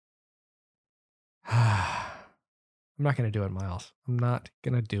I'm not going to do it, Miles. I'm not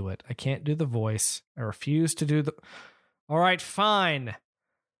going to do it. I can't do the voice. I refuse to do the... All right, fine.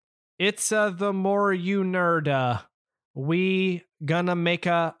 It's the more you nerd. We gonna make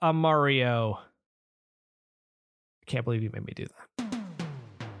a Mario. I can't believe you made me do that.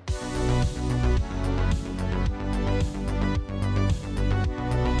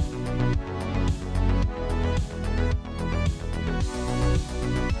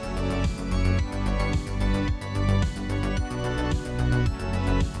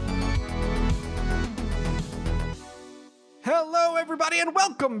 Hello, everybody, and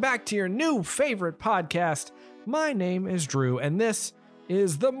welcome back to your new favorite podcast. My name is Drew, and this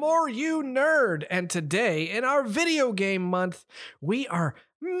is The More You Nerd. And today, in our video game month, we are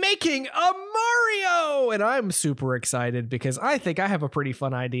making a Mario! And I'm super excited because I think I have a pretty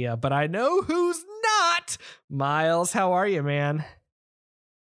fun idea, but I know who's not. Miles, how are you, man?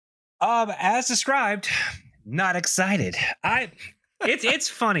 As described, not excited. It's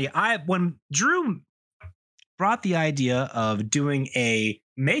funny. When Drew brought the idea of doing a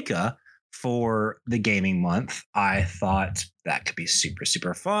Mecha for the gaming month, I thought that could be super,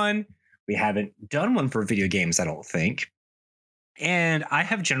 super fun. We haven't done one for video games, I don't think. And I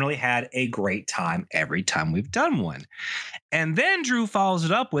have generally had a great time every time we've done one. And then Drew follows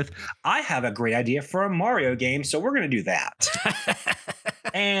it up with, I have a great idea for a Mario game, so we're going to do that.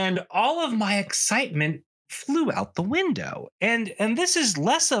 And all of my excitement flew out the window. And this is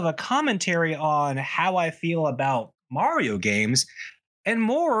less of a commentary on how I feel about Mario games and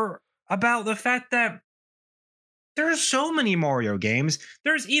more about the fact that there's so many Mario games.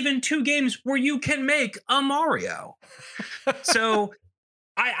 There's even 2 games where you can make a Mario. So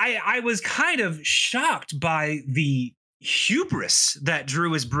I was kind of shocked by the hubris that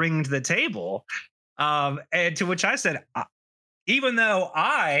Drew is bringing to the table. And to which I said, even though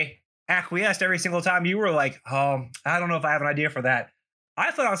I acquiesced every single time you were like, I don't know if I have an idea for that,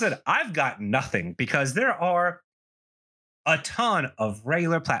 I thought I said, I've got nothing, because there are a ton of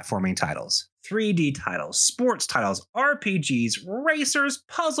regular platforming titles, 3D titles, sports titles, RPGs, racers,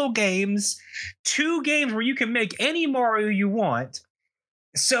 puzzle games, 2 games where you can make any Mario you want.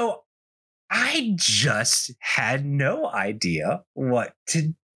 So I just had no idea what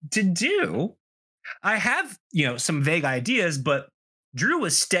to do. I have, some vague ideas, but Drew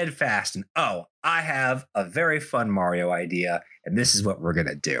was steadfast and, I have a very fun Mario idea, and this is what we're going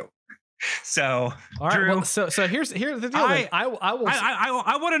to do. So, all right, Drew, well, so here's the deal. I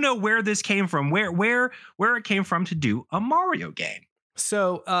want to know where this came from, where it came from to do a Mario game.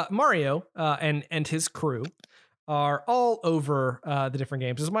 So Mario and his crew are all over the different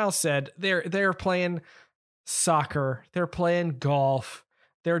games. As Miles said, they're playing soccer, they're playing golf,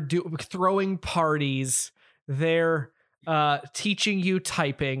 they're throwing parties, they're teaching you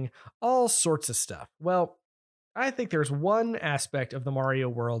typing, all sorts of stuff. Well, I think there's one aspect of the Mario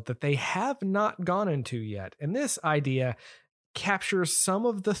world that they have not gone into yet, and this idea captures some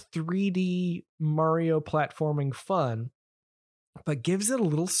of the 3D Mario platforming fun, but gives it a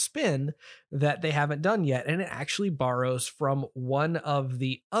little spin that they haven't done yet, and it actually borrows from one of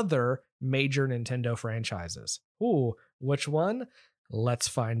the other major Nintendo franchises. Ooh, which one? Let's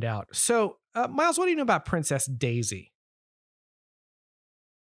find out. So, Miles, what do you know about Princess Daisy?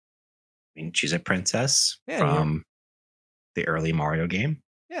 I mean, she's a princess from the early Mario game.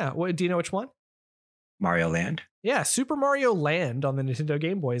 Yeah. Do you know which one? Mario Land. Yeah, Super Mario Land on the Nintendo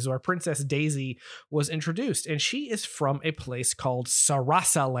Game Boy is where Princess Daisy was introduced. And she is from a place called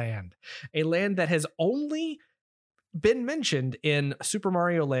Sarasa Land, a land that has only been mentioned in Super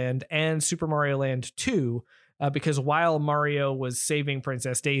Mario Land and Super Mario Land 2. Because while Mario was saving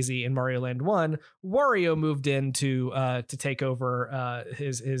Princess Daisy in Mario Land 1, Wario moved in to take over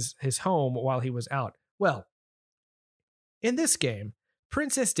his home while he was out. Well, in this game,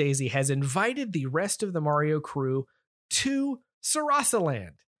 Princess Daisy has invited the rest of the Mario crew to Sarasa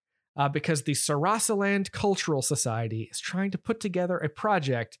Land because the Sarasa Land Cultural Society is trying to put together a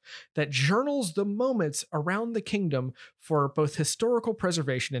project that journals the moments around the kingdom for both historical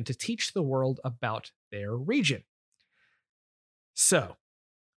preservation and to teach the world about their region. So,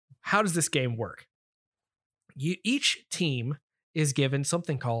 how does this game work? Each team is given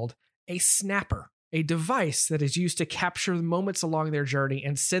something called a snapper, a device that is used to capture the moments along their journey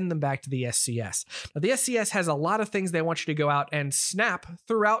and send them back to the SCS. Now, the SCS has a lot of things they want you to go out and snap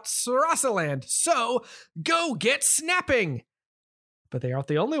throughout Sarasa Land, so go get snapping! But they aren't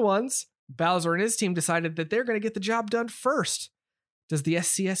the only ones. Bowser and his team decided that they're going to get the job done first. Does the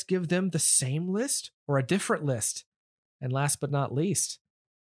SCS give them the same list or a different list? And last but not least,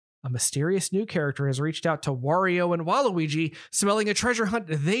 a mysterious new character has reached out to Wario and Waluigi, smelling a treasure hunt.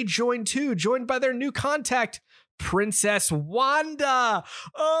 They join too, joined by their new contact, Princess Wanda.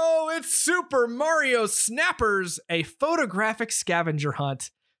 Oh, it's Super Mario Snappers, a photographic scavenger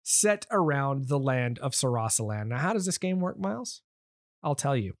hunt set around the land of Sarasaland. Now, how does this game work, Miles? I'll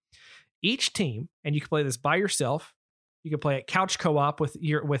tell you. Each team, and you can play this by yourself. You can play it couch co-op with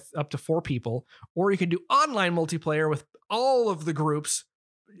up to 4 people, or you can do online multiplayer with all of the groups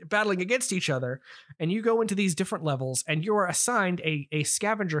battling against each other. And you go into these different levels, and you are assigned a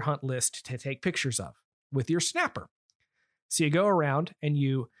scavenger hunt list to take pictures of with your snapper. So you go around and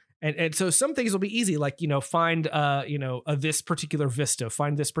and so some things will be easy, like, find this particular vista,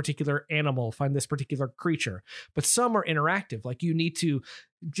 find this particular animal, find this particular creature. But some are interactive, like you need to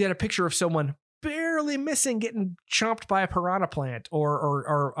get a picture of someone barely missing getting chomped by a piranha plant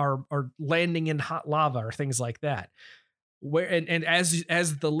or landing in hot lava or things like that. Where and as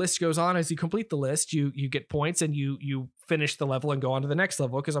the list goes on, as you complete the list, you get points and you finish the level and go on to the next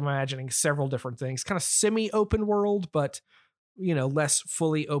level, because I'm imagining several different things, kind of semi-open world, but less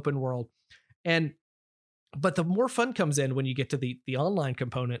fully open world. But the more fun comes in when you get to the online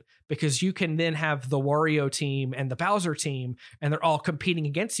component, because you can then have the Wario team and the Bowser team, and they're all competing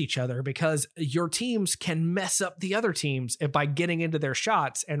against each other, because your teams can mess up the other teams by getting into their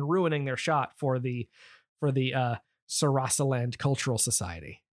shots and ruining their shot for the Sarasaland Cultural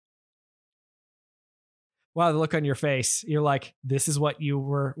Society. Wow, the look on your face. You're like, this is what you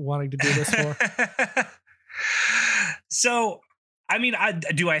were wanting to do this for? So, I mean, I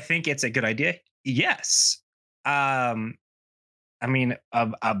think it's a good idea? Yes. I mean,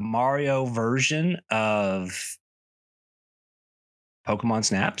 a Mario version of Pokemon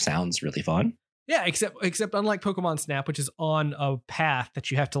Snap sounds really fun. Yeah, except unlike Pokemon Snap, which is on a path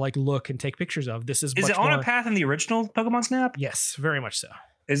that you have to like look and take pictures of. This is it on a path in the original Pokemon Snap? Yes, very much so.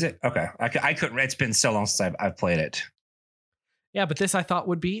 Is it? Okay. I couldn't. It's been so long since I've played it. Yeah, but this I thought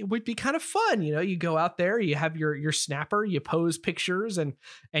would be kind of fun. You go out there, you have your snapper, you pose pictures, and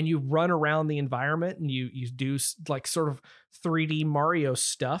you run around the environment, and you do like sort of 3D Mario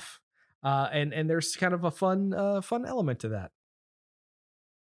stuff. And there's kind of a fun element to that.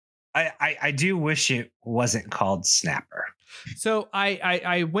 I do wish it wasn't called Snapper. So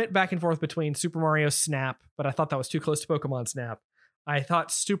I went back and forth between Super Mario Snap, but I thought that was too close to Pokemon Snap. I thought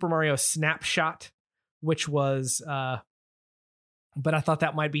Super Mario Snapshot, which was but I thought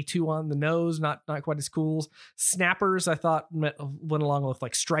that might be too on the nose, not quite as cool. Snappers, I thought went along with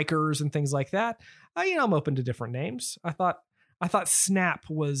like strikers and things like that. I'm open to different names. I thought Snap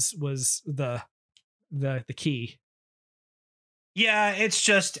was the key. Yeah, it's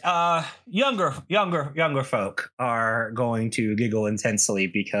just younger folk are going to giggle intensely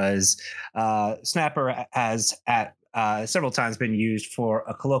because Snapper has at several times been used for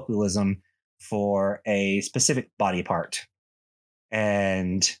a colloquialism for a specific body part.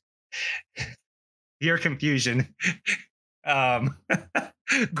 And your confusion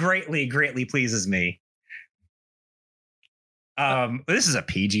greatly pleases me. This is a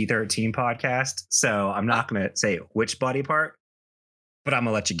PG-13 podcast, so I'm not going to say which body part, but I'm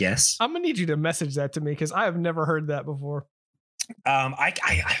going to let you guess. I'm going to need you to message that to me, because I have never heard that before.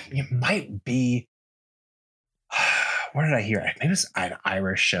 It might be. Where did I hear it? Maybe it's an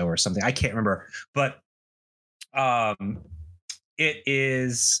Irish show or something. I can't remember, but it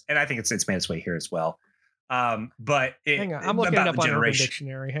is, and I think it's made its way here as well. But hang on, I'm looking it up on Urban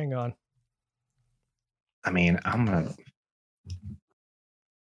Dictionary. Hang on. I mean, I'm gonna.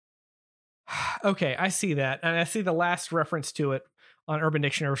 Okay, I see that, and I see the last reference to it on Urban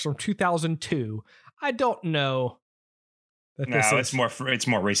Dictionary from 2002. I don't know. It's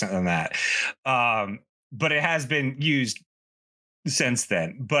more recent than that. But it has been used since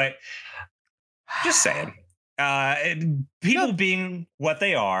then. But just saying. People being what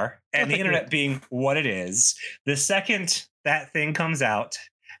they are, and the internet being what it is, the second that thing comes out,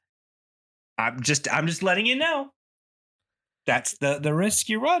 I'm just letting you know. That's the risk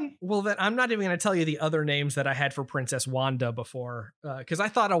you run. Well, then I'm not even going to tell you the other names that I had for Princess Wanda before, because I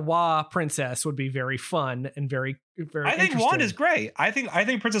thought a Wah princess would be very fun and very I think Wanda's great. I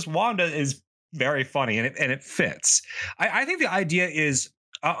think Princess Wanda is very funny, and it fits. I think the idea is.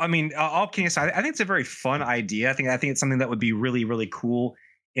 I mean, all kidding aside, I think it's a very fun idea. I think it's something that would be really, really cool,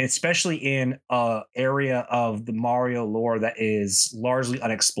 especially in an area of the Mario lore that is largely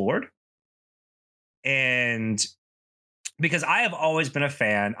unexplored. And because I have always been a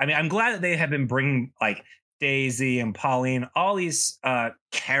fan. I mean, I'm glad that they have been bringing like Daisy and Pauline, all these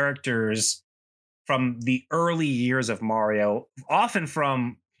characters from the early years of Mario, often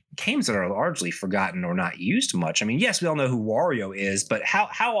from games that are largely forgotten or not used much. I mean, yes, we all know who Wario is, but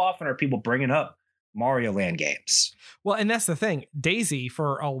how often are people bringing up Mario Land games. Well, and that's the thing. Daisy,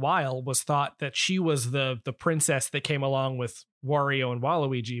 for a while, was thought that she was the princess that came along with Wario and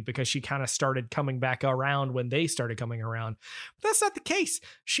Waluigi because she kind of started coming back around when they started coming around. But that's not the case.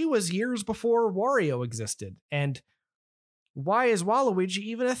 She was years before Wario existed. And why is Waluigi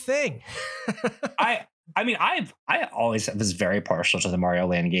even a thing? I mean, I always was very partial to the Mario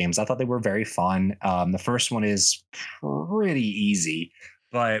Land games. I thought they were very fun. The first one is pretty easy,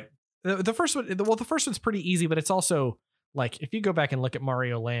 but the first one, well, the first one's pretty easy, but it's also like, if you go back and look at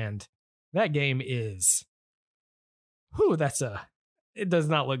Mario Land, that game is, it does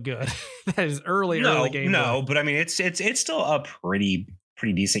not look good. That is early game. No, but I mean, it's still a pretty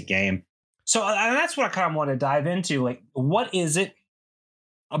decent game. So and that's what I kind of want to dive into. Like, what is it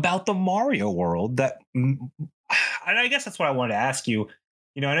about the Mario world that, and I guess that's what I wanted to ask you.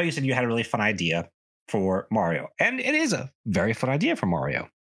 You know, I know you said you had a really fun idea for Mario, and it is a very fun idea for Mario.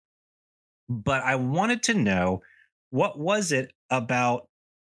 But I wanted to know, what was it about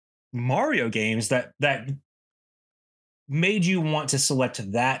Mario games that made you want to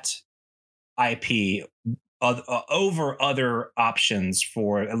select that IP over other options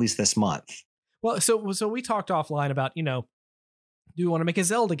for at least this month? Well, so we talked offline about, you know, do you want to make a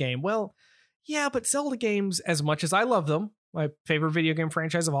Zelda game? Well, yeah, but Zelda games, as much as I love them, my favorite video game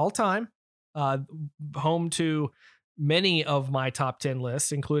franchise of all time, home to many of my top 10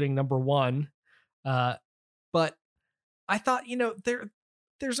 lists, including number 1. But I thought, you know,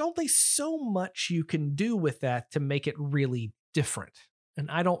 there's only so much you can do with that to make it really different. And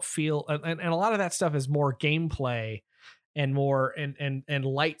I don't feel, and a lot of that stuff is more gameplay and more and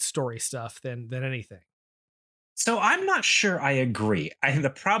light story stuff than anything. So I'm not sure I agree. I think the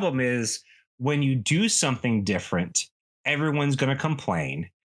problem is when you do something different, everyone's going to complain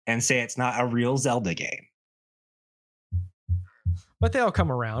and say it's not a real Zelda game. But they all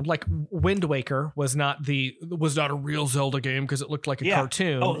come around. Like Wind Waker was not a real Zelda game because it looked like a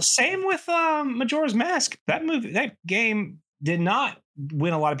cartoon. Oh, same with Majora's Mask. That game did not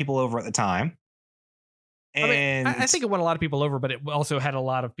win a lot of people over at the time. And I think it won a lot of people over, but it also had a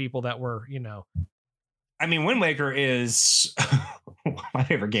lot of people that were, you know. I mean, Wind Waker is my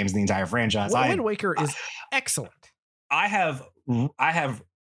favorite games in the entire franchise. Wind Waker is excellent. I have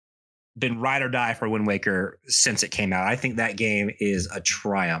been ride or die for Wind Waker since it came out. I think that game is a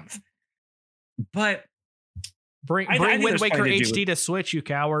triumph. But bring Wind Waker HD to Switch, you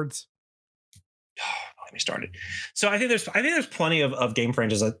cowards. Let me started. So I think there's plenty of game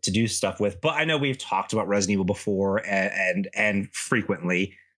franchises to do stuff with. But I know we've talked about Resident Evil before and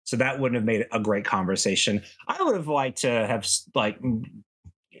frequently. So that wouldn't have made a great conversation. I would have liked to have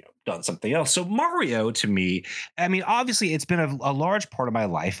done something else. So Mario, to me, I mean, obviously it's been a large part of my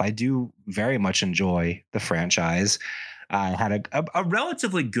life. I do very much enjoy the franchise. I had a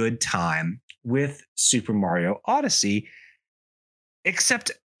relatively good time with Super Mario Odyssey,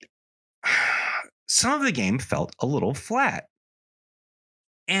 except some of the game felt a little flat.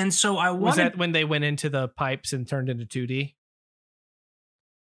 And so Was that when they went into the pipes and turned into 2D?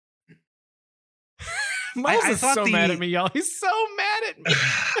 Miles is so mad at me, y'all. He's so mad at me.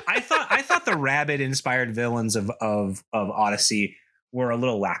 I thought the rabbit-inspired villains of Odyssey were a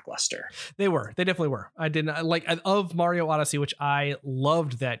little lackluster. They definitely were. I didn't like of Mario Odyssey, which I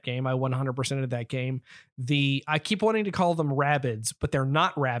loved that game. I 100% of that game. I keep wanting to call them rabbids, but they're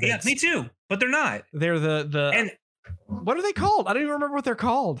not rabbids. Yeah, me too. But they're not. They're and what are they called? I don't even remember what they're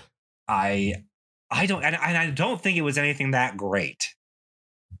called. I don't think it was anything that great.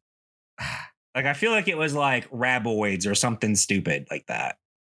 Like, I feel like it was like Raboids or something stupid like that.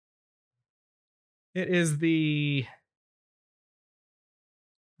 It is the...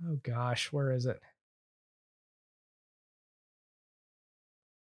 Oh, gosh. Where is it?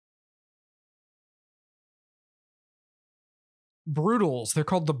 Brutals. They're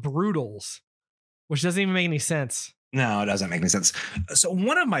called the Brutals, which doesn't even make any sense. No, it doesn't make any sense. So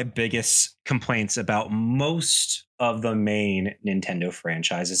one of my biggest complaints about most of the main Nintendo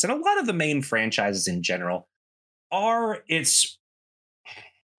franchises, and a lot of the main franchises in general, are its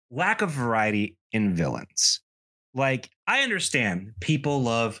lack of variety in villains. Like, I understand people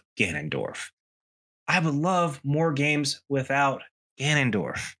love Ganondorf. I would love more games without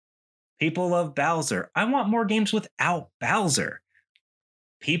Ganondorf. People love Bowser. I want more games without Bowser.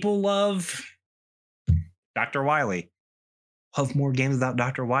 People love Dr. Wily. Love more games without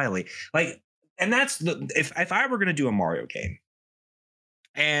Dr. Wily. Like, and that's if I were going to do a Mario game,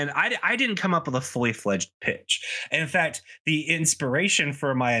 and I didn't come up with a fully fledged pitch. And in fact, the inspiration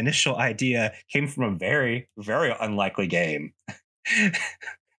for my initial idea came from a very, very unlikely game.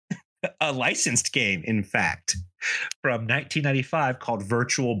 A licensed game, in fact, from 1995 called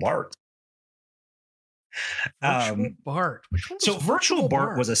Virtual Bart. Virtual Bart. Which one was So Virtual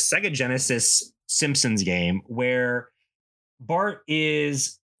Bart was a Sega Genesis Simpsons game where Bart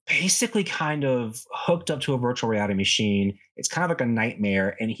is basically kind of hooked up to a virtual reality machine. It's kind of like a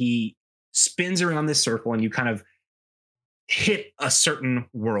nightmare, and he spins around this circle, and you kind of hit a certain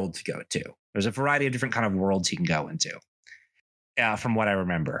world to go to. There's a variety of different kind of worlds he can go into. From what I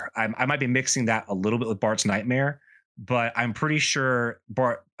remember, I might be mixing that a little bit with Bart's Nightmare, but I'm pretty sure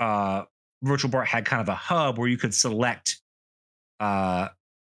Virtual Bart had kind of a hub where you could select the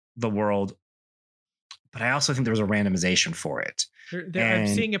world, but I also think there was a randomization for it. I'm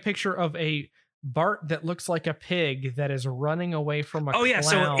seeing a picture of a Bart that looks like a pig that is running away from a clown.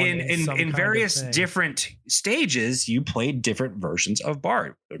 So in various different stages, you played different versions of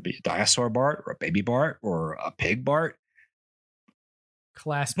Bart. There'd be a dinosaur Bart or a baby Bart or a pig Bart.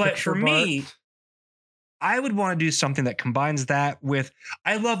 But for me, I would want to do something that combines that with,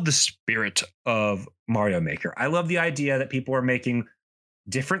 I love the spirit of Mario Maker. I love the idea that people are making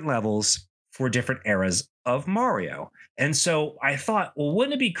different levels for different eras of Mario. And so I thought, well,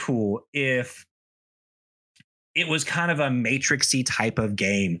 wouldn't it be cool if it was kind of a Matrix-y type of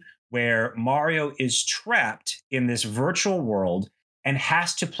game where Mario is trapped in this virtual world and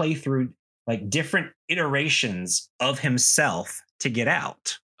has to play through like different iterations of himself to get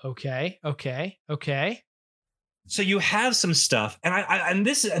out. Okay. So you have some stuff, and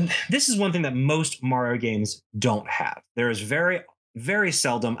this is one thing that most Mario games don't have. There is very, very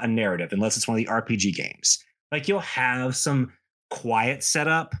seldom a narrative unless it's one of the RPG games. Like you'll have some quiet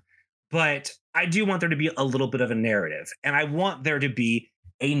setup, but I do want there to be a little bit of a narrative, and I want there to be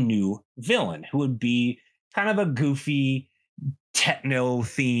a new villain who would be kind of a goofy,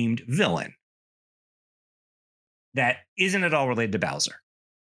 techno-themed villain that isn't at all related to Bowser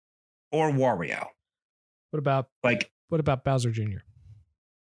or Wario. What about Bowser Jr.?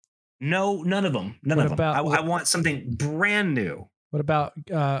 No, none of them. None of them. I want something brand new. What about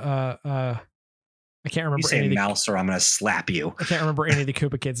I can't remember. You say mouse, or I'm going to slap you. I can't remember any of the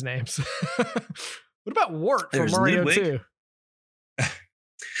Koopa kids' names. What about Wart from Mario 2?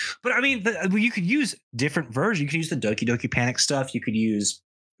 But I mean, you could use different versions. You could use the Doki Doki Panic stuff. You could use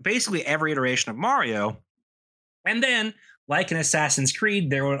basically every iteration of Mario. And then, like in Assassin's Creed,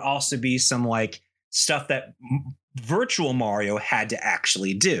 there would also be some like stuff that virtual Mario had to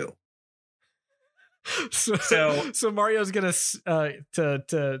actually do. So Mario's gonna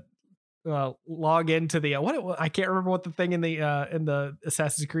log into the what I can't remember what the thing in the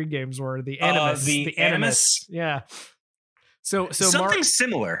Assassin's Creed games were. The Animus. The Animus. Yeah. So something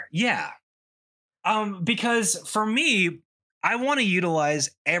similar. Yeah. Because for me, I want to utilize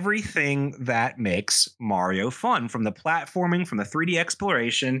everything that makes Mario fun, from the platforming, from the 3D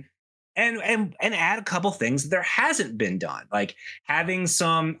exploration, and add a couple things that there hasn't been done, like having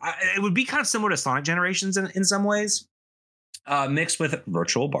some. It would be kind of similar to Sonic Generations in some ways, mixed with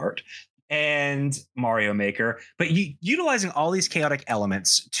Virtual Bart and Mario Maker, but utilizing all these chaotic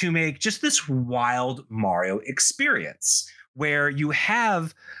elements to make just this wild Mario experience where you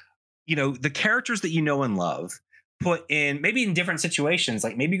have, the characters that you know and love put in maybe in different situations,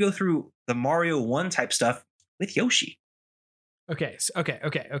 like maybe go through the Mario 1 type stuff with Yoshi. Okay.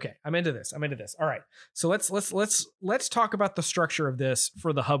 I'm into this. All right. So let's talk about the structure of this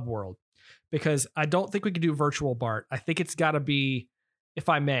for the hub world, because I don't think we can do Virtual Bart. I think it's got to be, if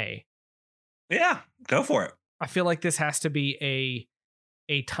I may. Yeah, go for it. I feel like this has to be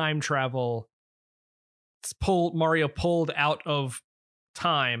a time travel. Mario pulled out of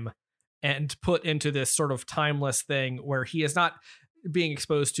time and put into this sort of timeless thing where he is not being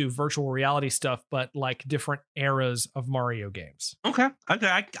exposed to virtual reality stuff, but like different eras of Mario games. Okay. I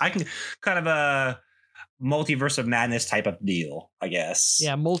can kind of a multiverse of madness type of deal, I guess.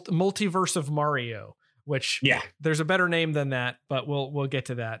 Yeah. Multiverse of Mario, which there's a better name than that, but we'll get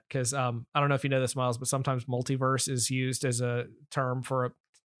to that. Cause I don't know if you know this, Miles, but sometimes multiverse is used as a term for a,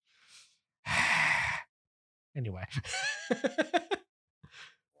 anyway,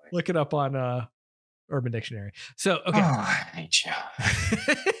 look it up on, Urban Dictionary. So, okay. Oh, I hate you.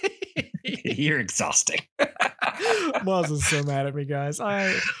 You're exhausting. Miles is so mad at me, guys.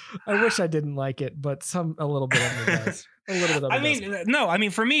 I wish I didn't like it, but a little bit of me does. A little bit of me does. I mean,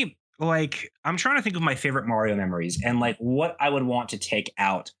 for me, like, I'm trying to think of my favorite Mario memories and like what I would want to take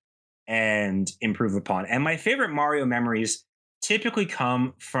out and improve upon. And my favorite Mario memories typically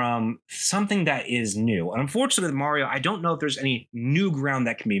come from something that is new. And unfortunately with Mario, I don't know if there's any new ground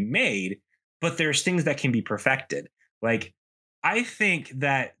that can be made, but there's things that can be perfected. Like, I think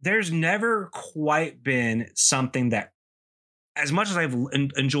that there's never quite been something that, as much as I've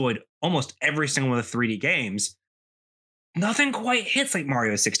enjoyed almost every single one of the 3D games, nothing quite hits like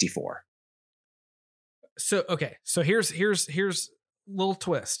Mario 64. So here's little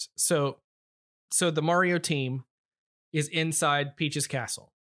twist. So the Mario team is inside Peach's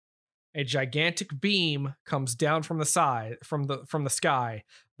castle. A gigantic beam comes down from the side from the sky,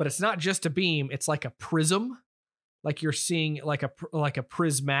 but it's not just a beam, it's like a prism. Like you're seeing like a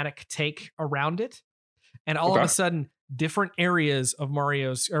prismatic take around it. And all of a sudden different areas of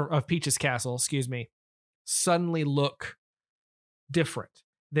Peach's castle, suddenly look different.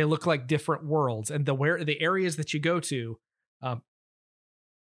 They look like different worlds, and the areas that you go to I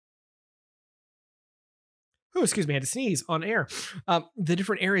had to sneeze on air. The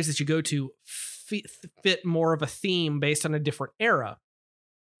different areas that you go to fit more of a theme based on a different era.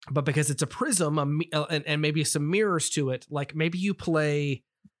 But because it's a prism and maybe some mirrors to it, like maybe you play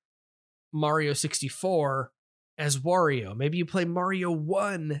Mario 64 as Wario. Maybe you play Mario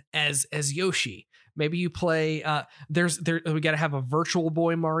 1 as Yoshi. Maybe you play we got to have a Virtual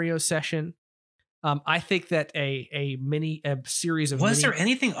Boy Mario session. I think that a series of there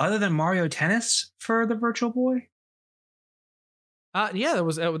anything other than Mario Tennis for the Virtual Boy? Yeah, there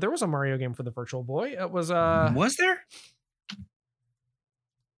was a Mario game for the Virtual Boy. It was there?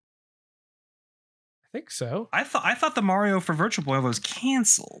 I think so. I thought the Mario for Virtual Boy was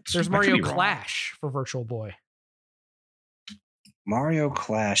canceled. There's Mario Clash for Virtual Boy. Mario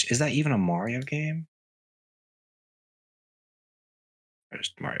Clash, is that even a Mario game?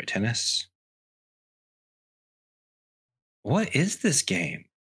 There's Mario Tennis. What is this game?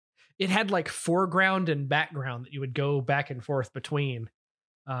 It had like foreground and background that you would go back and forth between.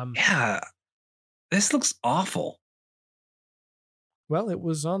 Yeah, this looks awful. Well, it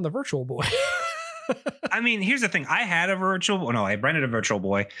was on the Virtual Boy. I mean, here's the thing. I rented a Virtual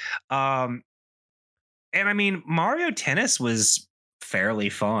Boy. And I mean, Mario Tennis was fairly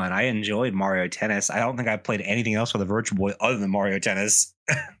fun. I enjoyed Mario Tennis. I don't think I played anything else with a Virtual Boy other than Mario Tennis.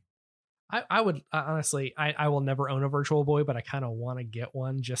 I would honestly, I will never own a Virtual Boy, but I kind of want to get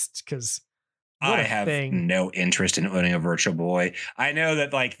one just because I have no interest in owning a Virtual Boy. I know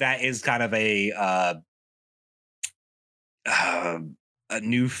that like that is kind of a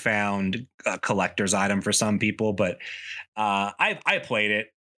newfound collector's item for some people, but I played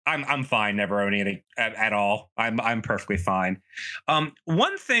it. I'm fine never owning it at all. I'm perfectly fine.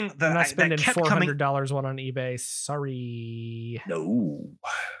 One thing that I'm not spending that kept $400 one on eBay. Sorry. No.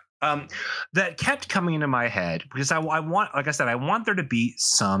 That kept coming into my head because I want, like I said, I want there to be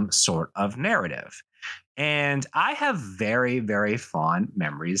some sort of narrative. And I have very, very fond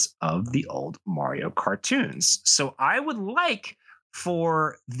memories of the old Mario cartoons. So I would like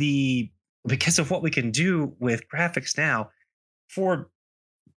because of what we can do with graphics now, for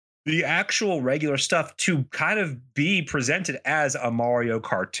the actual regular stuff to kind of be presented as a Mario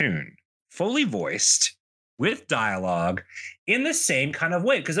cartoon, fully voiced, with dialogue, in the same kind of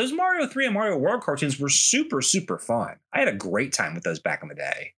way. Because those Mario 3 and Mario World cartoons were super, super fun. I had a great time with those back in the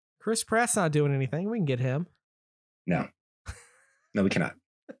day. Chris Pratt's not doing anything. We can get him. No, we cannot.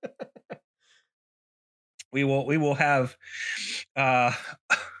 We will have other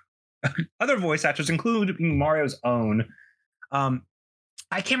voice actors, including Mario's own.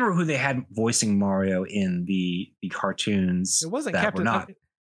 I can't remember who they had voicing Mario in the cartoons. It wasn't Captain.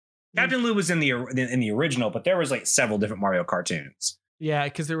 Captain Lou was in the original, but there was like several different Mario cartoons. Yeah,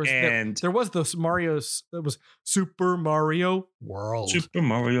 because there was those Marios. That was Super Mario World. Super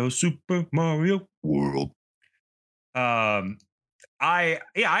Mario World. I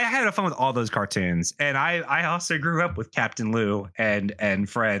had fun with all those cartoons, and I also grew up with Captain Lou and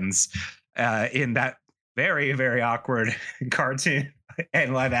friends in that very, very awkward cartoon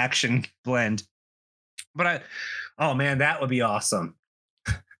and live action blend. But oh man, that would be awesome.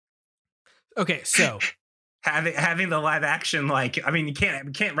 Okay, so having the live action, like, I mean, you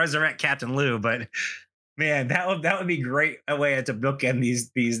can't resurrect Captain Lou, but man, that would be great a way to bookend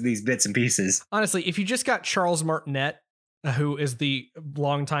these bits and pieces. Honestly, if you just got Charles Martinet, who is the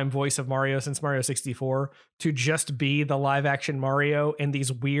longtime voice of Mario since Mario 64, to just be the live action Mario in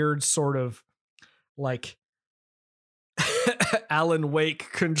these weird sort of like Alan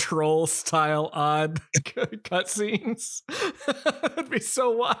Wake control style odd cutscenes, it'd be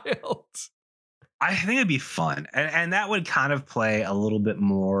so wild. I think it'd be fun. And that would kind of play a little bit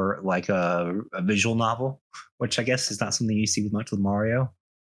more like a visual novel, which I guess is not something you see much with Mario.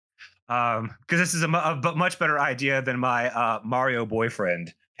 Because this is a much better idea than my Mario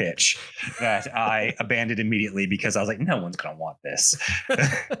boyfriend pitch that I abandoned immediately because I was like, no one's going to want this.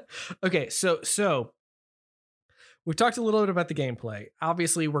 Okay, so we've talked a little bit about the gameplay.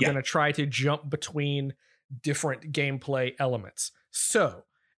 Obviously, we're going to try to jump between different gameplay elements. So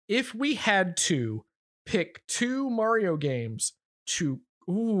if we had to pick two Mario games to,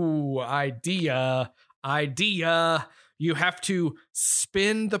 idea, idea. You have to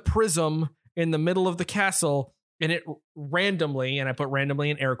spin the prism in the middle of the castle, and it randomly, and I put randomly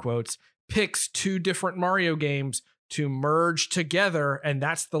in air quotes, picks 2 different Mario games to merge together, and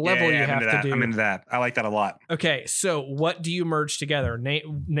that's the level you have to do. I'm into that. I like that a lot. Okay, so what do you merge together?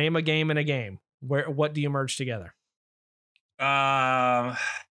 Name a game and a game. What do you merge together?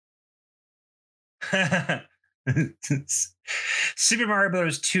 Super Mario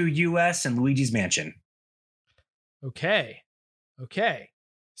Brothers 2 US and Luigi's Mansion. Okay.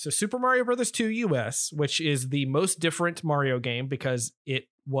 So Super Mario Brothers 2 US, which is the most different Mario game because it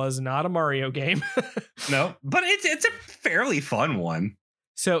was not a Mario game. No, but it's a fairly fun one.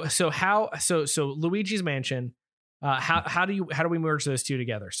 So Luigi's Mansion, how do we merge those 2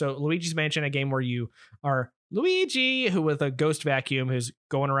 together? So Luigi's Mansion, a game where you are Luigi, who with a ghost vacuum who's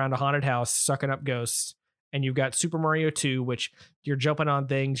going around a haunted house sucking up ghosts, and you've got Super Mario 2, which you're jumping on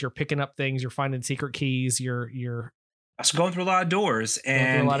things, you're picking up things, you're finding secret keys, you're going through a lot of doors.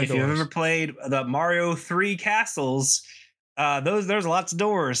 And if you've ever played the Mario 3 castles, there's lots of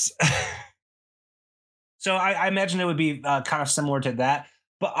doors. So I imagine it would be kind of similar to that,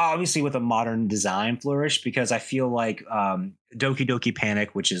 but obviously with a modern design flourish, because I feel like Doki Doki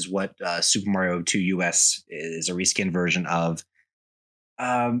Panic, which is what Super Mario 2 US is a reskin version of,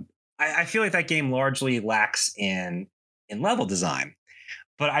 I feel like that game largely lacks in level design.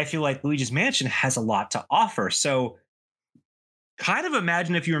 But I feel like Luigi's Mansion has a lot to offer. So kind of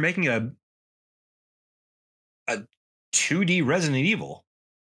imagine if you were making a 2D Resident Evil.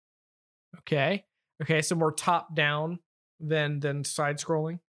 Okay, so more top down than side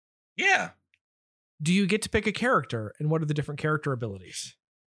scrolling. Yeah. Do you get to pick a character, and what are the different character abilities?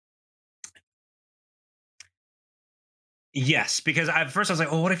 Yes, because at first I was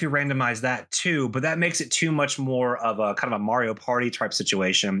like, oh, what if you randomize that too? But that makes it too much more of a kind of a Mario Party type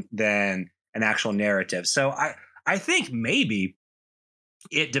situation than an actual narrative. So I think maybe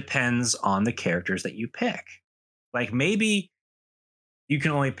it depends on the characters that you pick. Like maybe you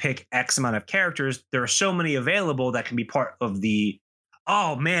can only pick X amount of characters. There are so many available that can be part of the,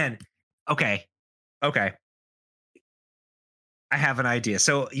 oh man. Okay. I have an idea.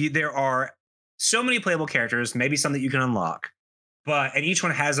 So there are so many playable characters, maybe some that you can unlock, and each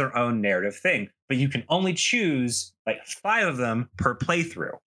one has their own narrative thing, but you can only choose like 5 of them per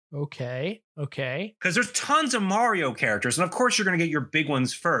playthrough. Okay. Because there's tons of Mario characters, and of course you're going to get your big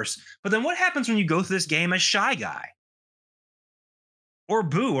ones first. But then what happens when you go through this game as Shy Guy? Or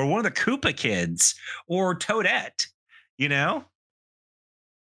Boo, or one of the Koopa kids, or Toadette, you know?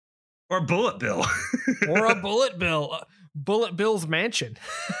 Or Bullet Bill. Or a Bullet Bill. Bullet Bill's Mansion.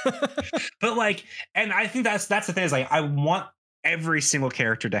 But like, and I think that's the thing, is like, I want every single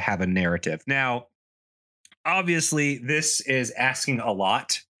character to have a narrative. Now, obviously, this is asking a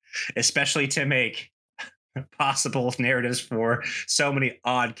lot, especially to make possible narratives for so many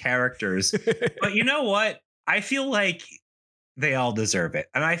odd characters. But you know what? I feel like they all deserve it.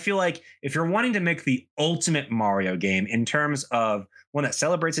 And I feel like if you're wanting to make the ultimate Mario game in terms of one that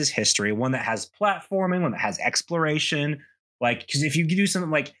celebrates his history, one that has platforming, one that has exploration, like, because if you do something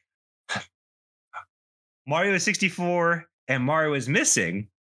like Mario 64 and Mario is Missing,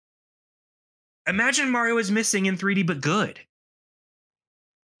 imagine Mario is Missing in 3D but good.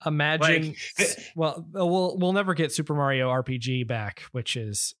 Imagine, well, we'll never get Super Mario RPG back, which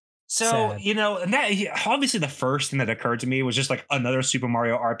is so sad. You know, and that obviously the first thing that occurred to me was just like another Super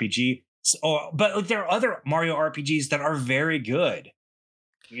Mario RPG. But like, there are other Mario RPGs that are very good.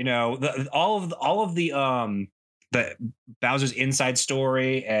 You know, all of the Bowser's Inside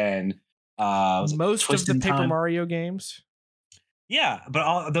Story and most of the Paper Mario games. Yeah, but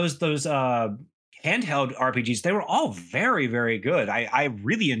all those handheld RPGs, they were all very, very good. I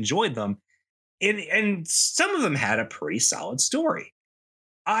really enjoyed them, and some of them had a pretty solid story.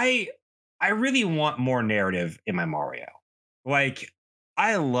 I really want more narrative in my Mario. Like,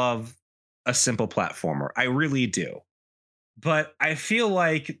 I love a simple platformer. I really do. But I feel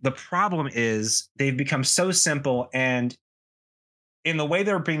like the problem is they've become so simple, and in the way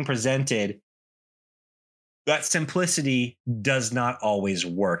they're being presented, that simplicity does not always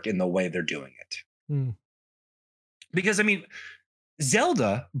work in the way they're doing it. Because, I mean,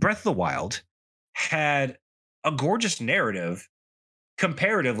 Zelda Breath of the Wild had a gorgeous narrative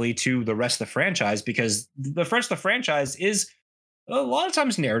comparatively to the rest of the franchise, because the rest of the franchise is a lot of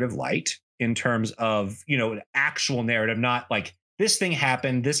times narrative light in terms of, you know, an actual narrative, not like this thing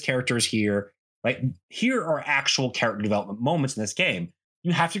happened, this character is here. Like, here are actual character development moments in this game.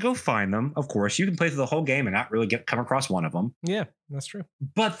 You have to go find them. Of course, you can play through the whole game and not really come across one of them. Yeah, that's true.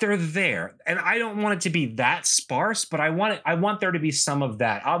 But they're there. And I don't want it to be that sparse, but I want there to be some of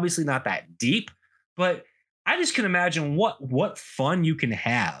that. Obviously not that deep, But I just can imagine what fun you can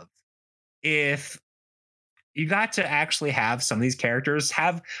have if you got to actually have some of these characters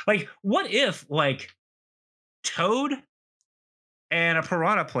have, like, what if like Toad and a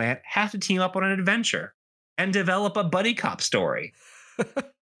piranha plant have to team up on an adventure and develop a buddy cop story?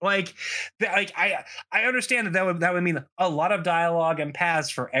 Like, I understand that would mean a lot of dialogue and paths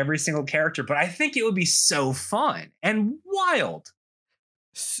for every single character, but I think it would be so fun and wild.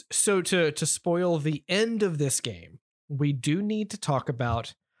 So to spoil the end of this game, we do need to talk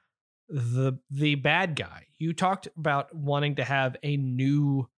about the bad guy. You talked about wanting to have a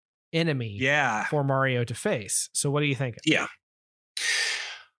new enemy for Mario to face. So what do you think? Yeah.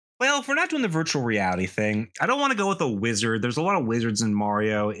 Well, if we're not doing the virtual reality thing, I don't want to go with a wizard. There's a lot of wizards in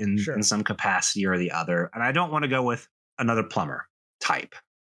Mario in some capacity or the other. And I don't want to go with another plumber type.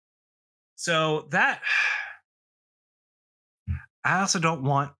 So that, I also don't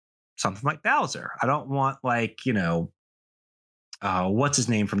want something like Bowser. I don't want, like, what's his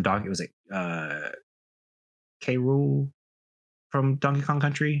name from Donkey? Was it K. Rool from Donkey Kong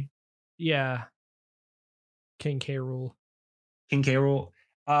Country? Yeah. King K. Rool. King K. Rool.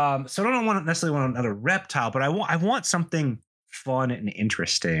 So I don't necessarily want another reptile, but I want something fun and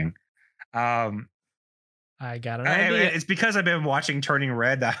interesting. I got an idea. It's because I've been watching Turning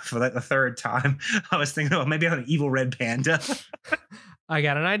Red for like the third time. I was thinking, maybe I have an evil red panda. I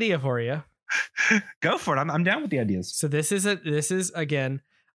got an idea for you. Go for it. I'm down with the ideas. So this is again,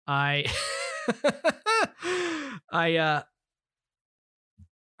 I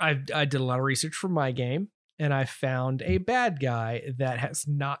did a lot of research for my game, and I found a bad guy that has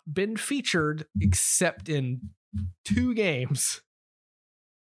not been featured except in 2 games.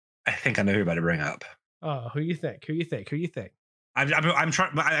 I think I know who you're about to bring up. Oh, who you think? I'm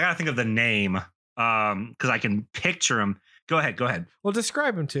trying. I gotta think of the name because I can picture him. Go ahead. Well,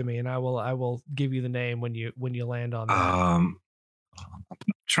 describe him to me, and I will give you the name when you land on that. I'm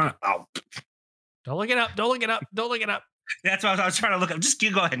trying. Oh. Don't look it up. That's what I was trying to look up. Just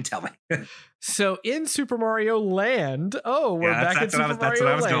go ahead and tell me. So in Super Mario Land, we're back in Super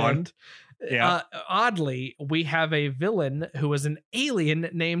Mario Land. Yeah. Oddly, we have a villain who is an alien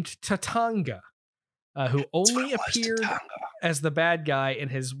named Tatanga, who only appeared as the bad guy in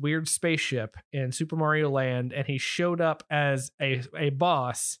his weird spaceship in Super Mario Land, and he showed up as a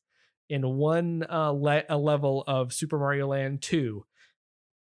boss in one a level of Super Mario Land 2.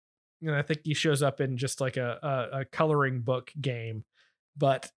 And I think he shows up in just like a coloring book game,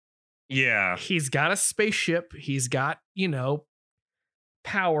 but yeah, he's got a spaceship. He's got,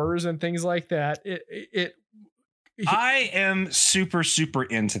 powers and things like that. I am super, super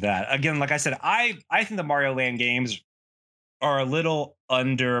into that. Again, like I said, I think the Mario Land games are a little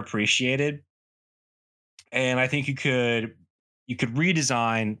underappreciated. And I think you could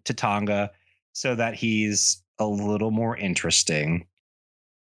redesign Tatanga so that he's a little more interesting.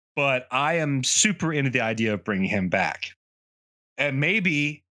 But I am super into the idea of bringing him back. And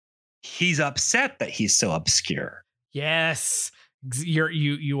maybe he's upset that he's so obscure. Yes.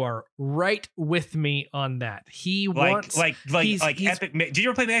 You are right with me on that. He wants like Epic. Did you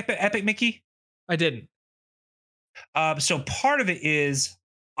ever play Epic Mickey? I didn't. So part of it is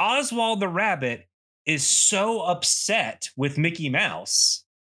Oswald the Rabbit is so upset with Mickey Mouse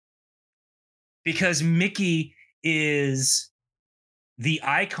because Mickey is the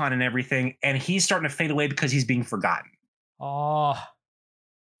icon and everything, and he's starting to fade away because he's being forgotten. Oh,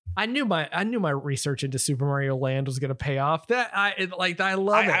 I knew my research into Super Mario Land was going to pay off. I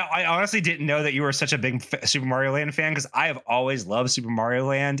love it. I honestly didn't know that you were such a big Super Mario Land fan, because I have always loved Super Mario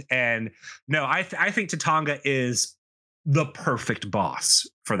Land. And no, I think Tatanga is the perfect boss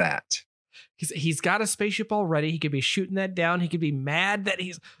for that. He's got a spaceship already. He could be shooting that down. He could be mad that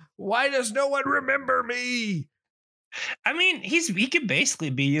why does no one remember me? I mean, he could basically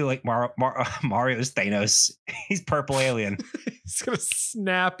be like Mario's Thanos. He's purple alien. He's gonna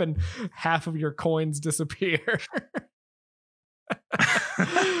snap and half of your coins disappear.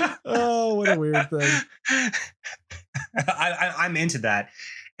 Oh, what a weird thing. I'm into that.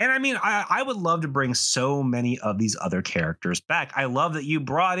 And I mean, I would love to bring so many of these other characters back. I love that you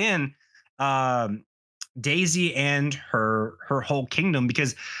brought in Daisy and her whole kingdom,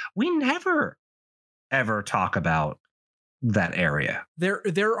 because we never ever talk about that area.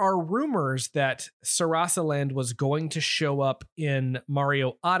 There are rumors that Sarasa Land was going to show up in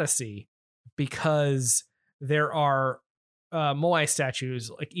Mario Odyssey because there are Moai statues,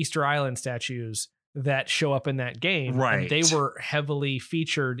 like Easter Island statues, that show up in that game. Right. And they were heavily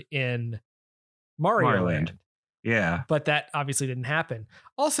featured in Mario Land. Yeah. But that obviously didn't happen.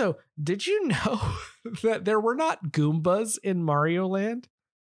 Also, did you know that there were not Goombas in Mario Land?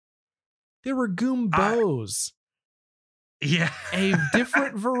 There were Goombos. Yeah. A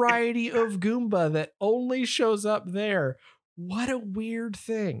different variety of Goomba that only shows up there. What a weird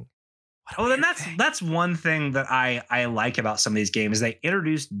thing. Then that's one thing that I like about some of these games. They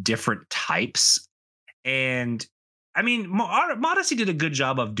introduce different types. And I mean, Modesty did a good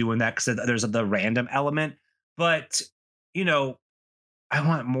job of doing that because there's the random element. But, you know, I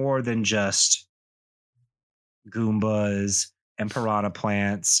want more than just Goombas and piranha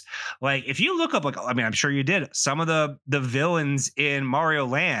plants. Like, if you look up, like, I mean, I'm sure you did, some of the villains in Mario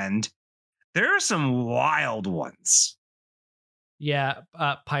Land, there are some wild ones. Yeah,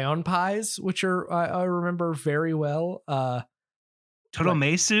 Pion Pies, which are I remember very well.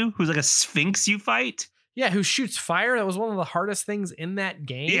 Totomesu, who's like a sphinx you fight. Yeah, who shoots fire. That was one of the hardest things in that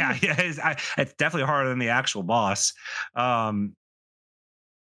game. Yeah, it's definitely harder than the actual boss. I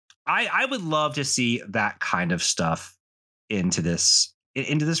would love to see that kind of stuff into this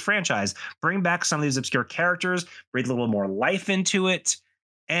franchise. Bring back some of these obscure characters, breathe a little more life into it,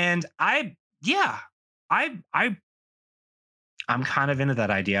 and I'm kind of into that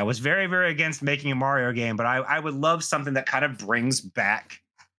idea. I was very, very against making a Mario game, but I would love something that kind of brings back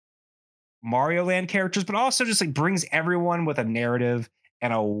Mario Land characters, but also just like brings everyone with a narrative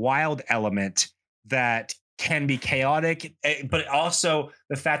and a wild element that can be chaotic, but also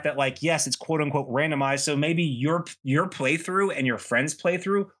the fact that, like, yes, it's quote unquote randomized. So maybe your playthrough and your friend's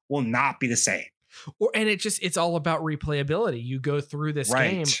playthrough will not be the same. And it's all about replayability. You go through this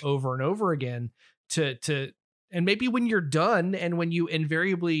game over and over again and maybe when you're done and when you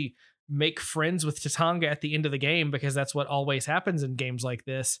invariably make friends with Tatanga at the end of the game, because that's what always happens in games like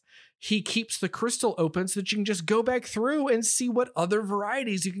this, he keeps the crystal open so that you can just go back through and see what other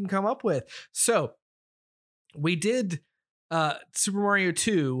varieties you can come up with. So we did Super Mario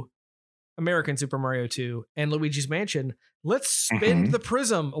 2, American Super Mario 2, and Luigi's Mansion. Let's spin the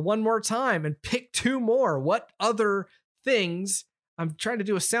prism one more time and pick two more. What other things? I'm trying to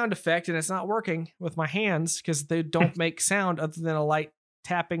do a sound effect and it's not working with my hands because they don't make sound other than a light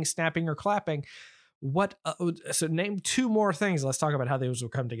tapping, snapping, or clapping. So name two more things. Let's talk about how those will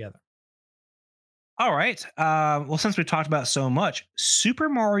come together. All right. Well, since we talked about so much, Super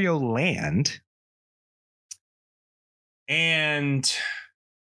Mario Land and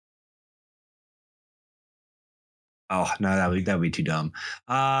oh no, that would be too dumb.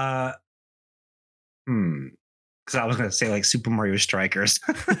 Because I was going to say like Super Mario Strikers.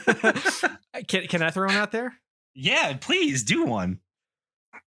 Can I throw one out there? Yeah, please do one.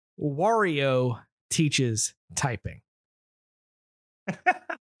 Wario teaches typing.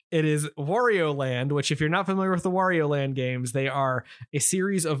 It is Wario Land, which if you're not familiar with the Wario Land games, they are a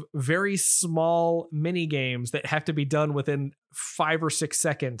series of very small mini games that have to be done within 5 or 6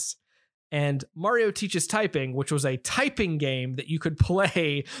 seconds. And Mario Teaches Typing, which was a typing game that you could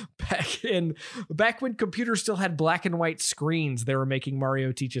play back when computers still had black and white screens. They were making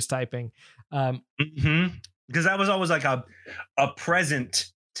Mario Teaches Typing. Because that was always like a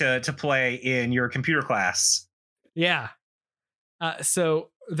present to play in your computer class. Yeah. So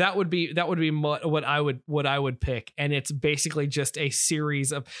that would be what I would pick, and it's basically just a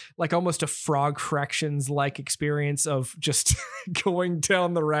series of like almost a Frog Fractions like experience of just going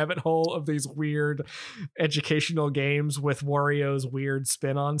down the rabbit hole of these weird educational games with Wario's weird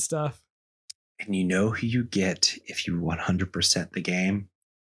spin on stuff. And you know who you get if you 100% the game?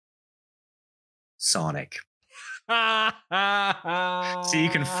 Sonic. So you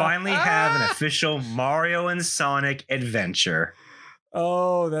can finally have an official Mario and Sonic adventure.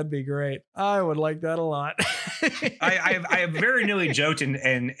 Oh, that'd be great. I would like that a lot. I very nearly joked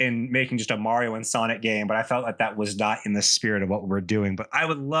in making just a Mario and Sonic game, but I felt like that was not in the spirit of what we're doing. But I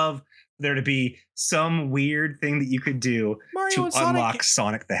would love there to be some weird thing that you could do to unlock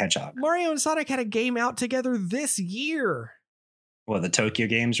Sonic the Hedgehog. Mario and Sonic had a game out together this year. Well, the Tokyo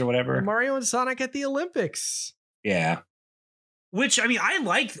Games or whatever. Mario and Sonic at the Olympics. Yeah. Which, I mean,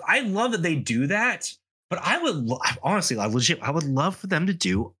 I love that they do that. But I would honestly, I would love for them to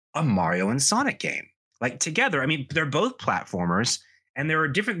do a Mario and Sonic game like together. I mean, they're both platformers and there are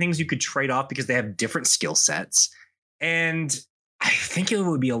different things you could trade off because they have different skill sets. And I think it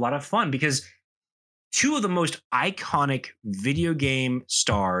would be a lot of fun because two of the most iconic video game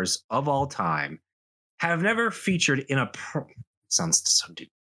stars of all time have never featured in sounds so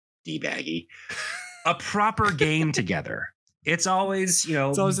D-baggy, a proper game together. It's always,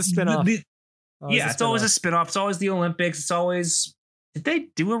 it's always a spin-off. It's always a spin-off. It's always the Olympics. It's always... Did they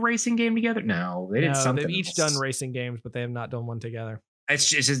do a racing game together? No, they did something. They've each done racing games, but they have not done one together. It's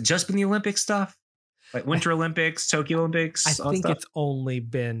just been the Olympic stuff. Like Winter Olympics, Tokyo Olympics. I think it's only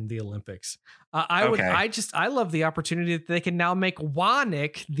been the Olympics. I love the opportunity that they can now make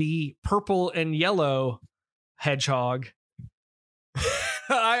Wanik the purple and yellow hedgehog.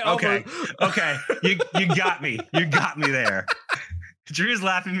 Okay. You got me. You got me there. Drew's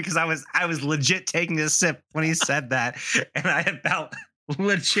laughing because I was legit taking a sip when he said that, and I about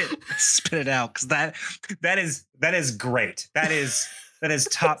legit spit it out because that is great. That is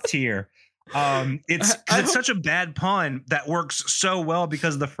top tier. It's such a bad pun that works so well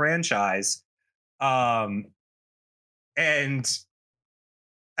because of the franchise. And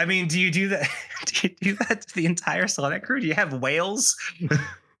I mean, do you do that? Do you do that to the entire Sonic crew? Do you have whales? No,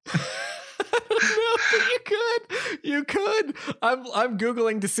 but you could. I'm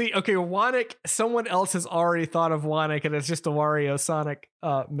googling to see. Okay, Wanik. Someone else has already thought of Wanik, and it's just a Wario Sonic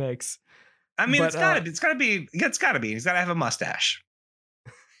mix. I mean, it's gotta be. He's gotta have a mustache.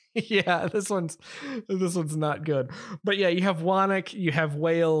 Yeah, this one's not good. But yeah, you have Wanik, you have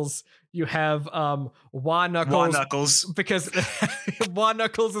whales, you have Knuckles, because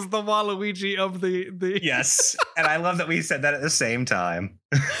Knuckles is the Waluigi of the Yes, and I love that we said that at the same time.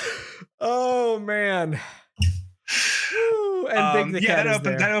 Oh man. Ooh, and Big the Cat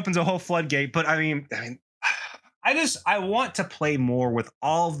that opens a whole floodgate. But I mean, I want to play more with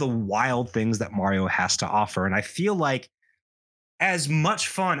all of the wild things that Mario has to offer, and I feel like as much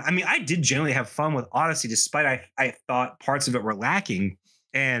fun. I mean, I did generally have fun with Odyssey, despite I thought parts of it were lacking,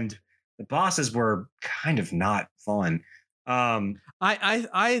 and the bosses were kind of not fun.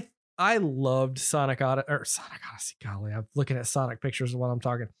 I loved Sonic Odyssey. Golly, I'm looking at Sonic pictures while I'm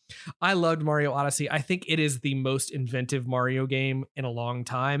talking. I loved Mario Odyssey. I think it is the most inventive Mario game in a long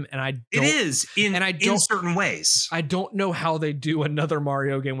time, and it is in certain ways. I don't know how they do another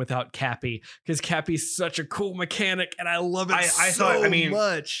Mario game without Cappy, because Cappy's such a cool mechanic, and I love it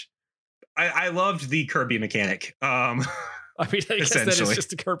much. I loved the Kirby mechanic. I mean, I guess that is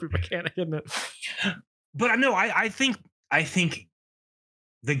just a Kirby mechanic, isn't it? But no, I think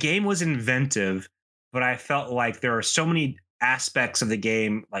the game was inventive, but I felt like there are so many aspects of the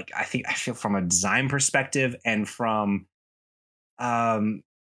game. Like I feel from a design perspective and from, I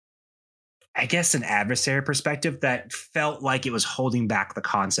guess an adversary perspective, that felt like it was holding back the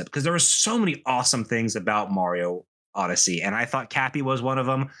concept, because there were so many awesome things about Mario Odyssey. And I thought Cappy was one of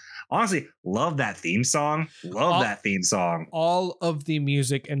them. Honestly, love that theme song. All of the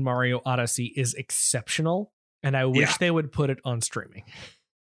music in Mario Odyssey is exceptional, and I wish they would put it on streaming.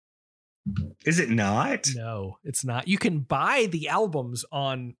 Is it not? No, it's not. You can buy the albums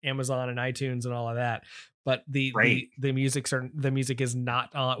on Amazon and iTunes and all of that, but the music is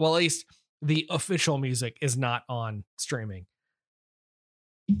not on. Well, at least the official music is not on streaming.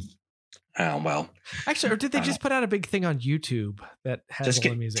 Oh well. Actually, or did they just put out a big thing on YouTube that has just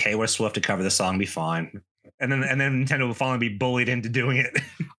all the music? Taylor Swift to cover the song, be fine. And then Nintendo will finally be bullied into doing it.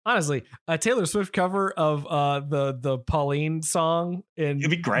 Honestly, a Taylor Swift cover of the Pauline song in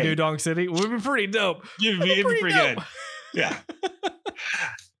It'd be great. New Donk City would be pretty dope. It'd be pretty good. Yeah.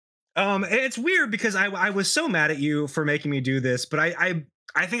 It's weird because I was so mad at you for making me do this, but I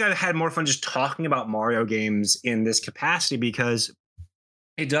think I had more fun just talking about Mario games in this capacity, because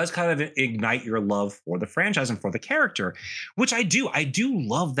it does kind of ignite your love for the franchise and for the character, which I do. I do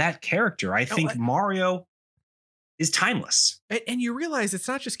love that character. I think Mario is timeless. And you realize it's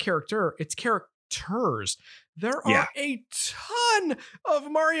not just character, it's characters. There are a ton of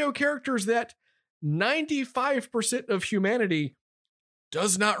Mario characters that 95% of humanity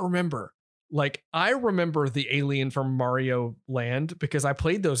does not remember. Like, I remember the alien from Mario Land because I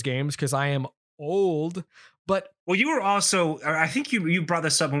played those games because I am old. But well, you were also, I think you brought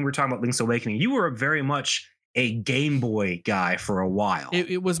this up when we were talking about Link's Awakening. You were very much a Game Boy guy for a while.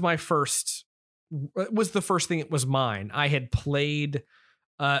 It was my first. It was the first thing. It was mine. I had played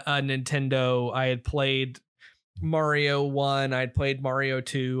a Nintendo. I had played Mario 1. I had played Mario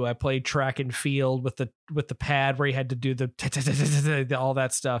 2. I played Track and Field with the pad where you had to do the all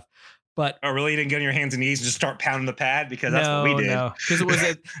that stuff. But really, you didn't get on your hands and knees and just start pounding the pad? Because that's what we did. No, because it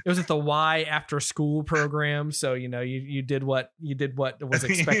was at the Y after school program. So you did what was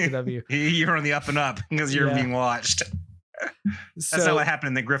expected of you. You're on the up and up because you're being watched. That's not what happened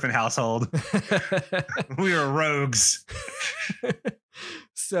in the Griffin household. We were rogues.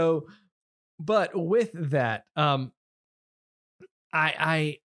 So, but with that,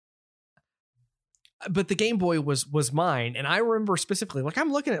 but the Game Boy was mine, and I remember specifically, like,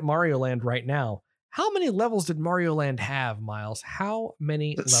 I'm looking at Mario Land right now. How many levels did Mario Land have, Miles? How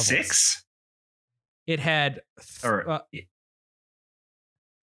many levels? 6? It had. Wasn't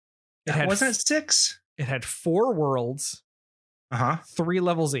it 6? It had 4 worlds. 3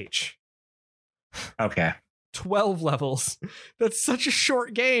 levels each. Okay. 12 levels. That's such a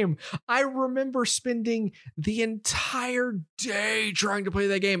short game. I remember spending the entire day trying to play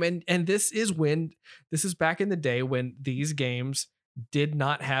that game. And this is back in the day when these games did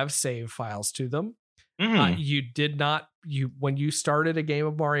not have save files to them. You did not, when you started a game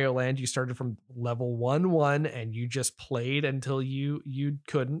of Mario Land, you started from level 1 and you just played until you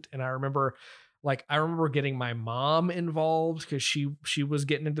couldn't. And I remember getting my mom involved because she was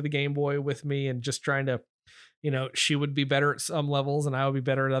getting into the Game Boy with me and just trying to, she would be better at some levels and I would be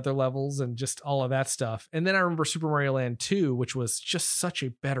better at other levels and just all of that stuff. And then I remember Super Mario Land 2, which was just such a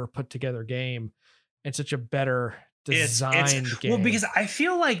better put together game and such a better designed game. Well, because I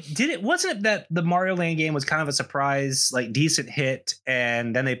feel like wasn't it that the Mario Land game was kind of a surprise, like decent hit,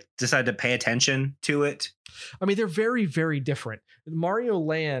 and then they decided to pay attention to it? I mean, they're very, very different. Mario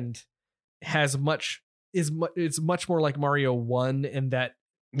Land is much more like Mario 1 in that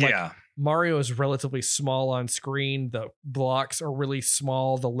Mario is relatively small on screen. The blocks are really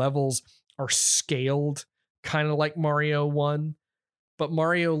small. The levels are scaled kind of like Mario 1. But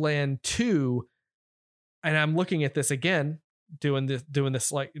Mario Land 2, and I'm looking at this again, doing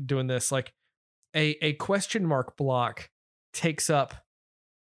this like a question mark block takes up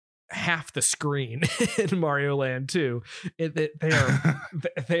half the screen in Mario Land 2.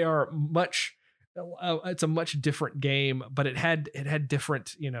 They are much. It's a much different game, but it had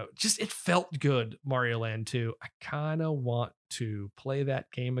different, it felt good. Mario Land 2. I kind of want to play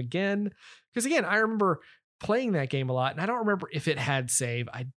that game again because again, I remember playing that game a lot, and I don't remember if it had save.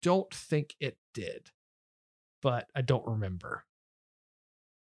 I don't think it did, but I don't remember.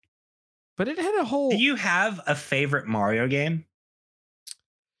 But it had a whole. Do you have a favorite Mario game?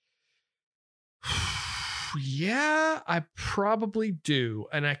 Yeah, I probably do.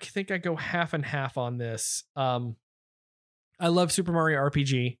 And I think I go half and half on this. I love Super Mario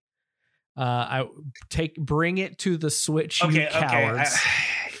RPG. Bring it to the Switch, you cowards.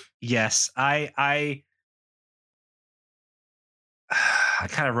 Yes, I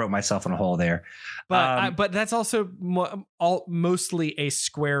kind of wrote myself in a hole there. But that's also mostly a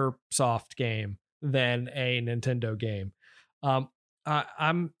Squaresoft game than a Nintendo game. I'm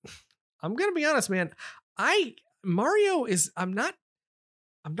gonna be honest, man. I'm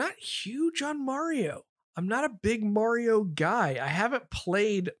not huge on Mario. I'm not a big Mario guy. I've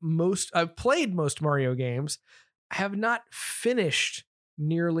played most Mario games. I have not finished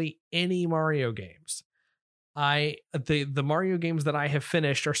nearly any Mario games. The Mario games that I have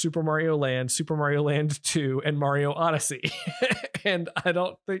finished are Super Mario Land, Super Mario Land 2, and Mario Odyssey. And I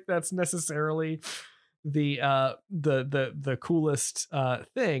don't think that's necessarily the coolest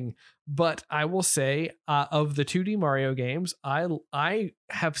thing, but I will say of the 2D Mario games, I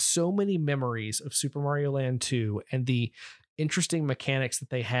have so many memories of Super Mario Land 2 and the interesting mechanics that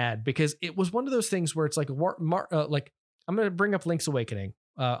they had, because it was one of those things where it's like like I'm going to bring up Link's Awakening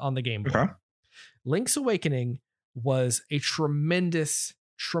on the Game Boy. Okay. Link's Awakening was a tremendous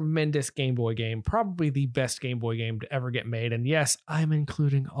Game Boy game, probably the best Game Boy game to ever get made. And yes, I'm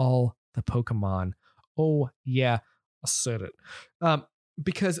including all the Pokemon. Oh yeah, I said it.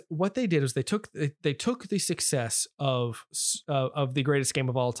 Because what they did is they took the success of the greatest game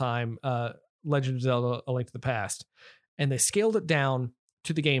of all time, Legend of Zelda: A Link to the Past, and they scaled it down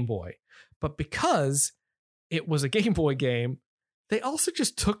to the Game Boy. But because it was a Game Boy game, they also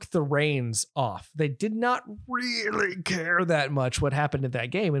just took the reins off. They did not really care that much what happened in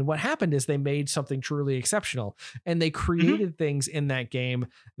that game. And what happened is they made something truly exceptional, and they created things in that game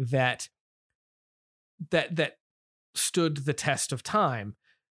that stood the test of time.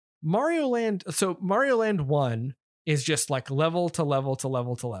 Mario Land 1 is just like level to level to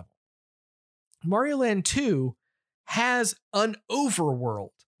level to level. Mario Land 2 has an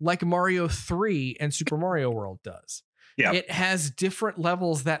overworld like Mario 3 and Super Mario World does. Yeah. It has different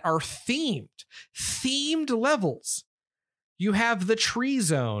levels that are themed levels. You have the tree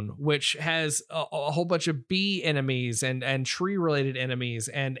zone, which has a whole bunch of bee enemies and tree related enemies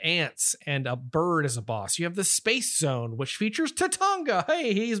and ants and a bird as a boss. You have the space zone, which features Tatonga.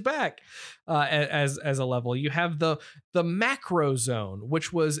 Hey, he's back as a level. You have the macro zone,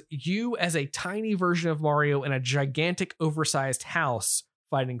 which was you as a tiny version of Mario in a gigantic oversized house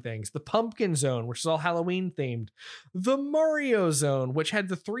fighting things. The pumpkin zone, which is all Halloween themed. The Mario zone, which had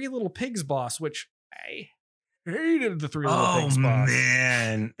the three little pigs boss, which I hated the three little pigs boss. Oh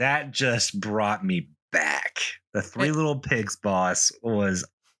man, that just brought me back. The three little pigs boss was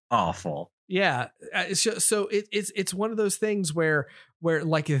awful. Yeah, so it's one of those things where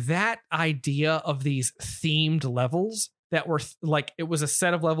like that idea of these themed levels that were like, it was a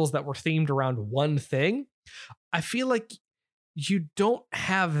set of levels that were themed around one thing. I feel like you don't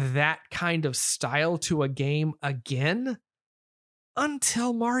have that kind of style to a game again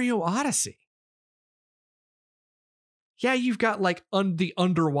until Mario Odyssey. Yeah, you've got like the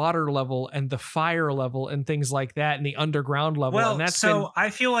underwater level and the fire level and things like that, and the underground level. Well, and that's so I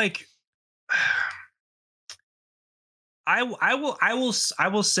feel like I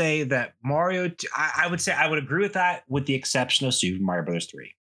will say that I would say I would agree with that, with the exception of Super Mario Brothers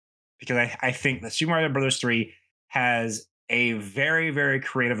 3, because I think that Super Mario Brothers 3 has a very, very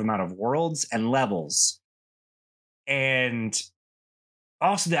creative amount of worlds and levels, and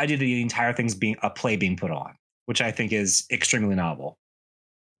also the idea that the entire thing's being a play being put on, which I think is extremely novel.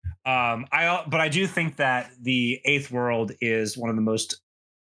 But I do think that the eighth world is one of the most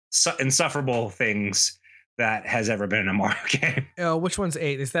insufferable things that has ever been in a Mario game. which one's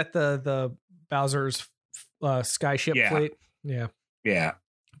 8? Is that the Bowser's skyship fleet? Yeah.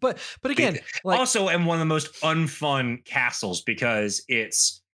 But again, like, also, and one of the most unfun castles because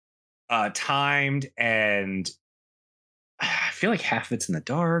it's timed, and I feel like half of it's in the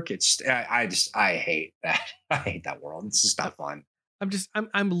dark. It's I hate that. I hate that world. It's just not fun.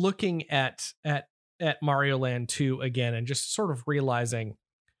 I'm looking at Mario Land 2 again and just sort of realizing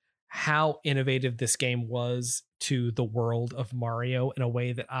how innovative this game was to the world of Mario in a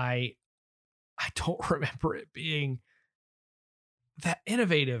way that I don't remember it being that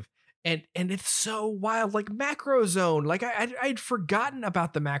innovative. And it's so wild, like Macro Zone. Like I'd forgotten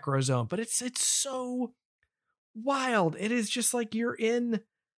about the Macro Zone, but it's so wild. It is just like you're in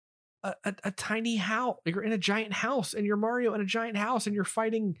a tiny house. You're in a giant house, and you're Mario in a giant house, and you're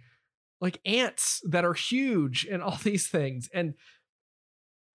fighting like ants that are huge and all these things. And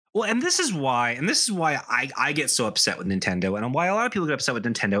this is why I get so upset with Nintendo, and why a lot of people get upset with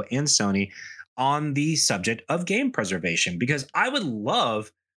Nintendo and Sony on the subject of game preservation, because I would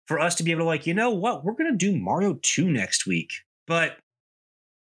love for us to be able to, like, you know what, we're going to do Mario 2 next week, but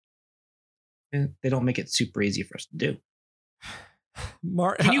they don't make it super easy for us to do.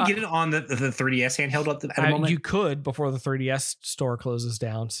 Can you get it on the 3DS handheld at the moment? You could before the 3DS store closes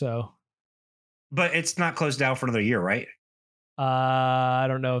down. So, but it's not closed down for another year, right? I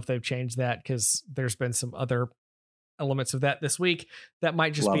don't know if they've changed that, because there's been some other elements of that this week that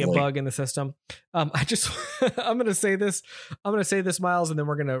might just be a bug in the system. I'm going to say this, Miles, and then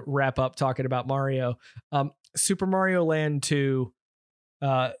we're going to wrap up talking about Mario. Super Mario Land 2,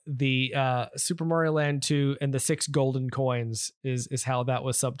 Super Mario Land 2 and the 6 golden coins is how that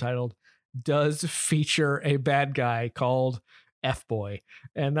was subtitled, does feature a bad guy called F-Boy.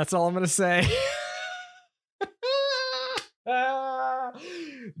 And that's all I'm going to say.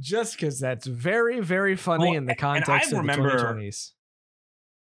 Just because that's very, very funny in the context of the 2020s.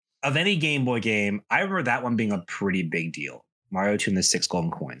 Of any Game Boy game, I remember that one being a pretty big deal. Mario 2 and the 6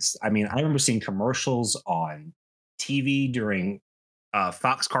 golden coins. I mean, I remember seeing commercials on TV during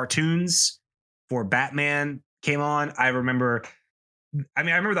Fox cartoons for Batman came on. I remember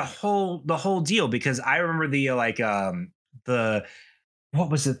the whole deal, because I remember the what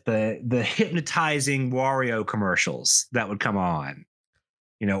was it, the hypnotizing Wario commercials that would come on.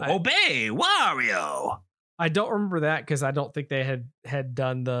 Obey Wario. I don't remember that, because I don't think they had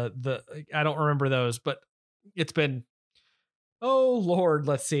done the I don't remember those, but it's been, oh Lord,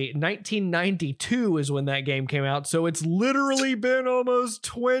 let's see, 1992 is when that game came out, so it's literally been almost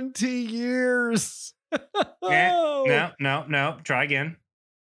 20 years. No, try again.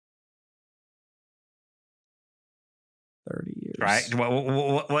 30 years. Right.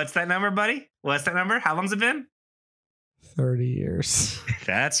 What's that number, buddy? What's that number? How long's it been? 30 years.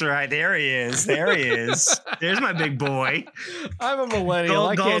 That's right. There he is. There's my big boy. I'm a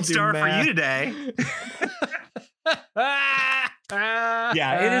millennial. Gold star for you today.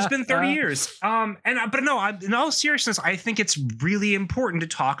 Yeah, it has been 30 years. But no, in all seriousness, I think it's really important to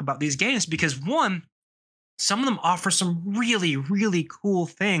talk about these games, because one, some of them offer some really, really cool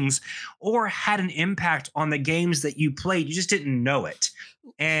things, or had an impact on the games that you played. You just didn't know it.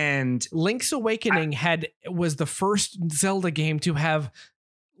 And Link's Awakening was the first Zelda game to have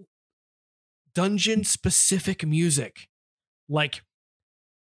dungeon specific music. Like,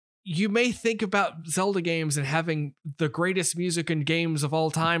 you may think about Zelda games and having the greatest music in games of all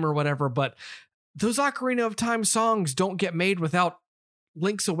time or whatever, but those Ocarina of Time songs don't get made without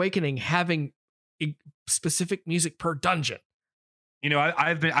Link's Awakening having specific music per dungeon.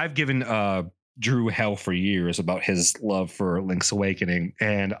 I've given Drew hell for years about his love for Link's Awakening,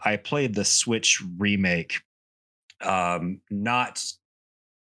 and I played the Switch remake not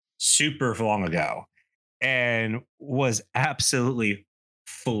super long ago, and was absolutely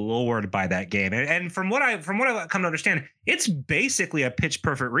floored by that game. And from what I've come to understand, it's basically a pitch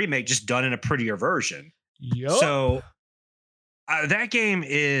perfect remake, just done in a prettier version. Yep. So That game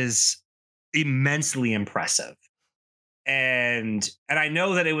is immensely impressive. And I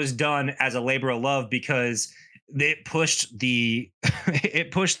know that it was done as a labor of love because it pushed the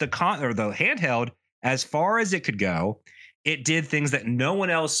it pushed the handheld as far as it could go. It did things that no one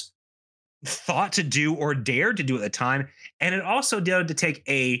else thought to do or dared to do at the time, and it also dared to take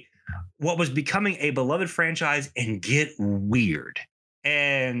what was becoming a beloved franchise and get weird.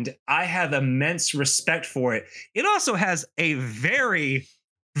 And I have immense respect for it. It also has a very,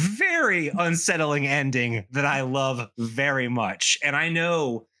 very unsettling ending that I love very much. And I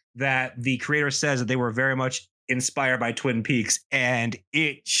know that the creator says that they were very much inspired by Twin Peaks, and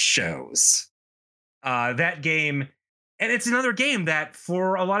it shows. That game, and it's another game that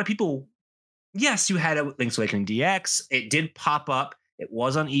for a lot of people, yes, you had a Link's Awakening DX. It did pop up. It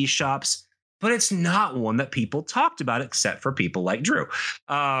was on eShops, but it's not one that people talked about except for people like Drew.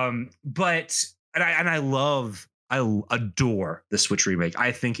 But I adore the Switch remake.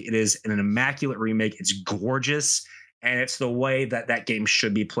 I think it is an immaculate remake. It's gorgeous, and it's the way that game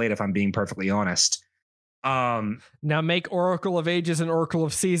should be played, if I'm being perfectly honest. Now make Oracle of Ages and Oracle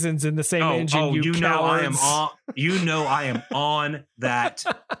of Seasons in the same engine. You know I am on. You know I am on that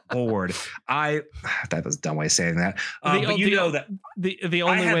board. That was a dumb way of saying that. But you know that the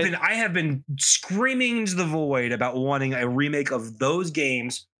only way I have been screaming into the void about wanting a remake of those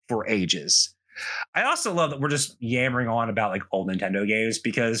games for ages. I also love that we're just yammering on about like old Nintendo games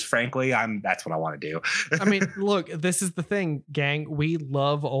because frankly, that's what I want to do. I mean, look, this is the thing, gang. We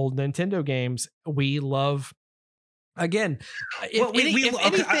love old Nintendo games. We love, again, I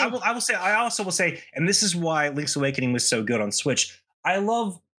also will say, and this is why Link's Awakening was so good on Switch. I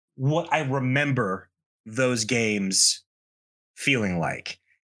love what I remember those games feeling like.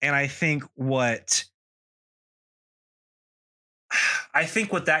 And I think what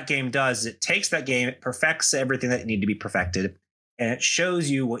that game does is it takes that game, it perfects everything that needed to be perfected, and it shows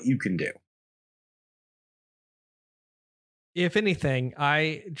you what you can do. If anything,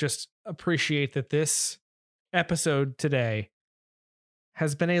 I just appreciate that this episode today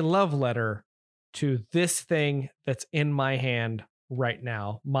has been a love letter to this thing that's in my hand right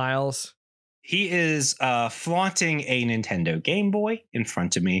now. Miles. He is flaunting a Nintendo Game Boy in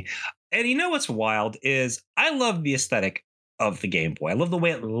front of me. And you know what's wild is I love the aesthetic of the Game Boy. I love the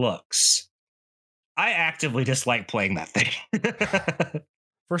way it looks. I actively dislike playing that thing.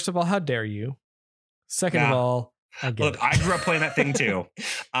 First of all, how dare you? Second of all, I grew up playing that thing too.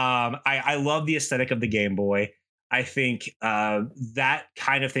 I love the aesthetic of the Game Boy. I think that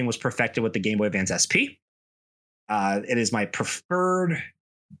kind of thing was perfected with the Game Boy Advance SP. It is my preferred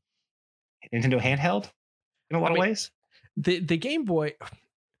Nintendo handheld in a lot of ways. The Game Boy,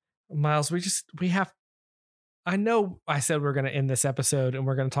 Miles, we have. I know I said we're going to end this episode and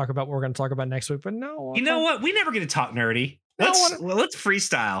we're going to talk about what we're going to talk about next week, but no. You know what? We never get to talk nerdy. Let's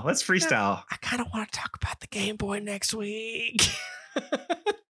freestyle. Let's freestyle. I kind of want to talk about the Game Boy next week.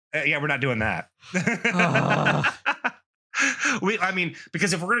 Yeah, we're not doing that.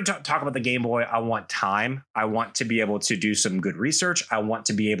 Because if we're going to talk about the Game Boy, I want time. I want to be able to do some good research. I want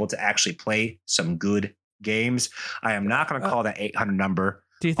to be able to actually play some good games. I am not going to call that 800 number.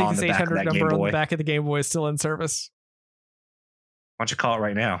 Do you think this 800 number on the back of the Game Boy is still in service? Why don't you call it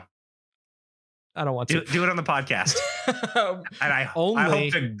right now? I don't want to. Do it on the podcast. And I hope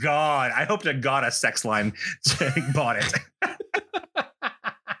to God a sex line bought it.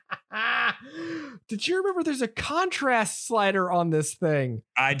 Did you remember there's a contrast slider on this thing?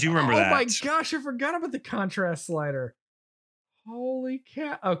 I do remember that. Oh my gosh, I forgot about the contrast slider. Holy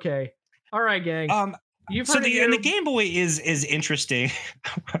cow. Okay. All right, gang. The Game Boy is interesting.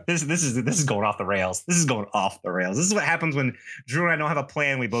 This is going off the rails. This is what happens when Drew and I don't have a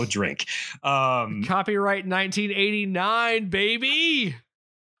plan. We both drink. Copyright 1989, baby.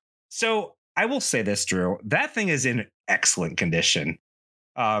 So I will say this, Drew. That thing is in excellent condition.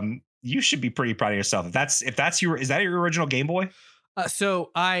 You should be pretty proud of yourself. Is that your original Game Boy? This is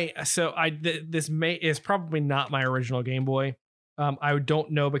probably not my original Game Boy. I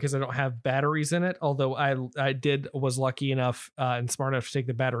don't know because I don't have batteries in it. Although I was lucky enough and smart enough to take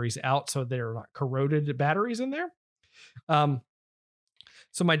the batteries out, so they're not corroded batteries in there. So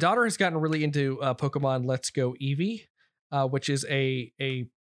my daughter has gotten really into Pokemon Let's Go Eevee, which is a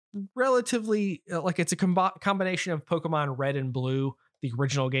relatively it's a combination of Pokemon Red and Blue, the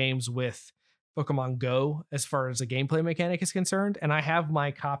original games, with Pokemon Go as far as the gameplay mechanic is concerned. And I have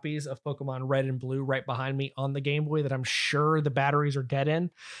my copies of Pokemon Red and Blue right behind me on the Game Boy that I'm sure the batteries are dead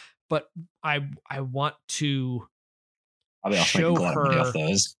in, but I want to show her off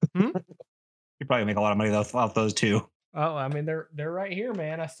those. You probably make a lot of money off those too. Oh, I mean, they're right here,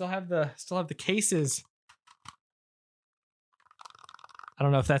 man. I still have the cases. I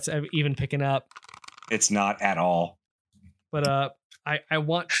don't know if that's even picking up. It's not at all. But I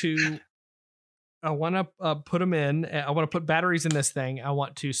want to put them in. I want to put batteries in this thing. I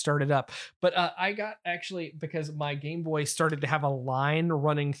want to start it up. But I got actually, because my Game Boy started to have a line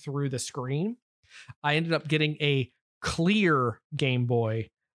running through the screen, I ended up getting a clear Game Boy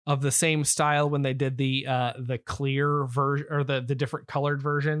of the same style when they did the clear version, or the different colored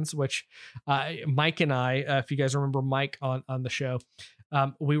versions, which Mike and I, if you guys remember Mike on the show,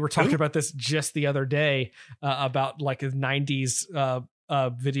 we were talking about this just the other day about like 90s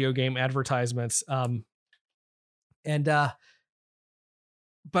video game advertisements.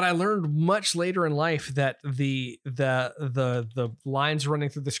 But I learned much later in life that the lines running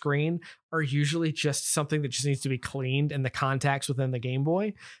through the screen are usually just something that just needs to be cleaned in the contacts within the Game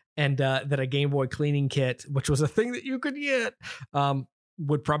Boy, and that a Game Boy cleaning kit, which was a thing that you could get,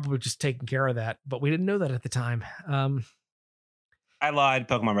 would probably just taken care of that. But we didn't know that at the time. I lied.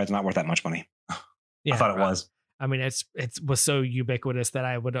 Pokemon Red's not worth that much money. Yeah, I thought it was. I mean, it was so ubiquitous that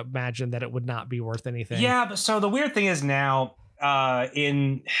I would imagine that it would not be worth anything. Yeah, but so the weird thing is now,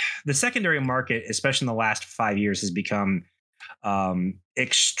 in the secondary market, especially in the last 5 years, has become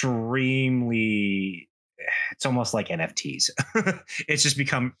extremely. It's almost like NFTs. It's just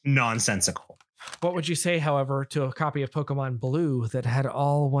become nonsensical. What would you say, however, to a copy of Pokemon Blue that had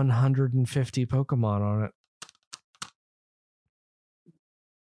all 150 Pokemon on it?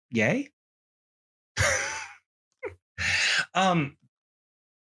 Yay.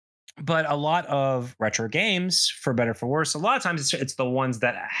 But a lot of retro games, for better or for worse, a lot of times it's the ones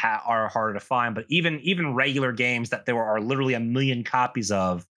that are harder to find. But even regular games that there are literally 1 million copies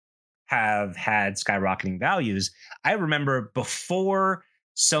of have had skyrocketing values. I remember before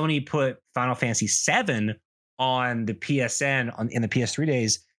Sony put Final Fantasy VII on the PSN in the PS3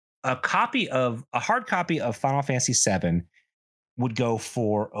 days, a hard copy of Final Fantasy VII would go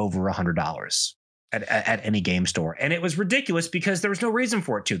for over $100 at any game store. And it was ridiculous because there was no reason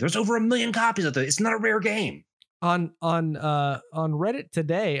for it to. There's over 1 million copies of it. It's not a rare game. On Reddit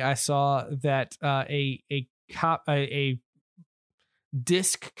today, I saw that a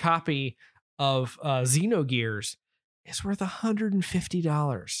disc copy of Xenogears is worth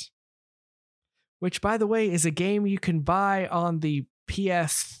 $150, which, by the way, is a game you can buy on the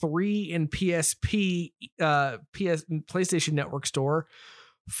PS3 and PSP PlayStation Network store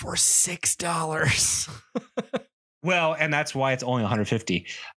for $6. Well, and that's why it's only 150.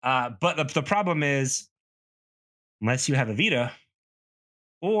 But the problem is, unless you have a Vita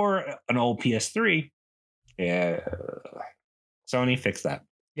or an old PS3, yeah, Sony fixed that.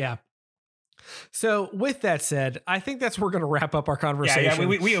 Yeah. So with that said, I think that's where we're going to wrap up our conversation.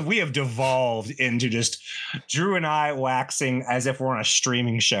 Yeah, we have devolved into just Drew and I waxing as if we're on a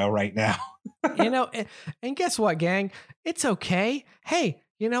streaming show right now. And guess what, gang? It's okay. Hey,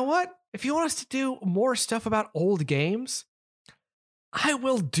 you know what? If you want us to do more stuff about old games, I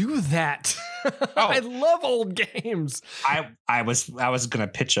will do that. I love old games. I was going to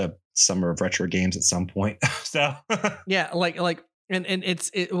pitch a summer of retro games at some point. So yeah, and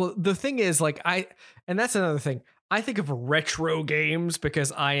well, the thing is, and that's another thing. I think of retro games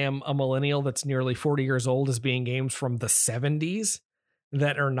because I am a millennial that's nearly 40 years old as being games from the 70s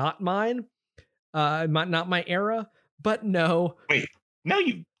that are not mine, not my era. But no, wait, no,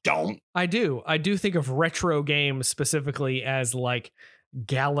 you don't. I do think of retro games specifically as like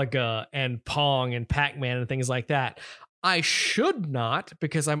Galaga and Pong and Pac-Man and things like that. I should not,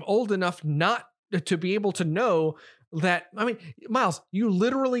 because I'm old enough not to be able to know that. I mean, Miles, you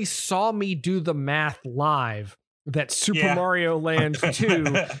literally saw me do the math live that Super Mario Land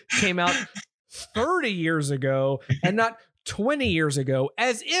 2 came out 30 years ago and not 20 years ago,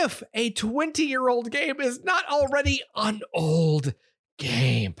 as if a 20-year-old game is not already an old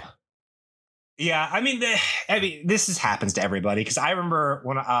game. Yeah, I mean, this happens to everybody, because I remember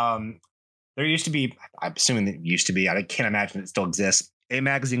when there used to be, I'm assuming that it used to be, I can't imagine it still exists, a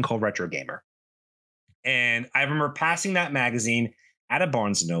magazine called Retro Gamer. And I remember passing that magazine at a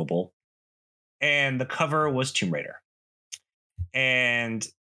Barnes & Noble, and the cover was Tomb Raider. And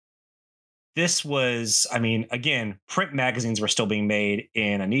this was, I mean, again, print magazines were still being made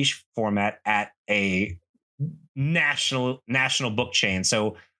in a niche format at a national book chain.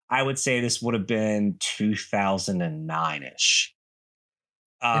 So I would say this would have been 2009-ish.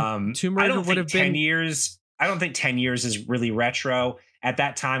 Tomb Raider would have been 10 years. I don't think 10 years is really retro. At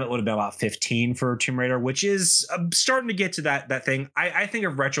that time, it would have been about 15 for Tomb Raider, which is starting to get to that thing. I think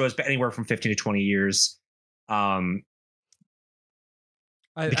of retro as anywhere from 15 to 20 years, because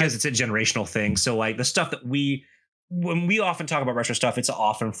it's a generational thing. So like the stuff that when we often talk about retro stuff, it's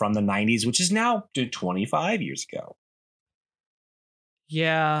often from the 90s, which is now 25 years ago.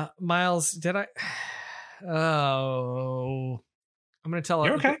 Yeah, Miles, did I? Oh, I'm gonna tell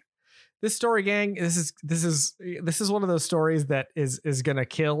You're it. okay. This story, gang. This is one of those stories that is gonna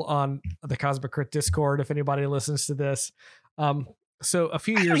kill on the Cosmic Crit Discord if anybody listens to this. So a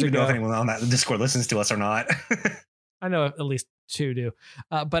few I don't years even know if ago, anyone on that Discord listens to us or not. I know at least two do,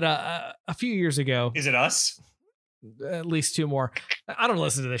 but a few years ago, Is it us? at least two more. I don't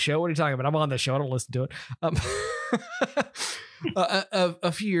listen to the show. What are you talking about? I'm on the show. I don't listen to it.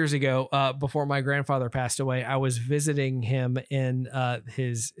 A few years ago, before my grandfather passed away, I was visiting him in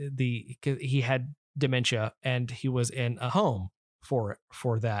he had dementia and he was in a home for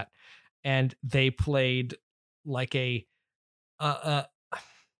that, and they played like a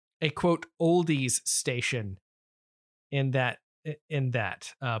quote oldies station in that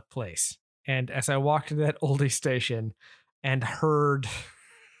place. And as I walked to that oldie station and heard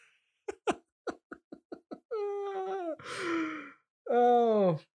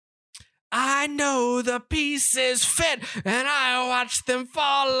oh, I know the pieces fit and I watch them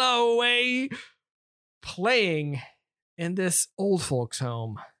fall away, playing in this old folks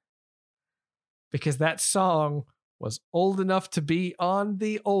home, because that song was old enough to be on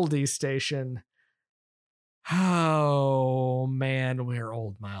the oldie station. Oh man, we're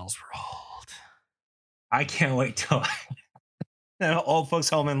old, Miles. We're old. I can't wait till old folks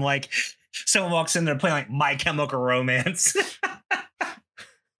home and like someone walks in there playing like My Chemical Romance.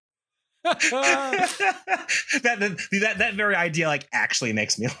 that very idea like actually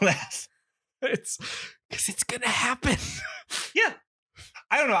makes me laugh. It's because it's gonna happen. Yeah.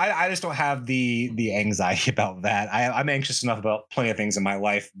 I don't know. I just don't have the anxiety about that. I'm anxious enough about plenty of things in my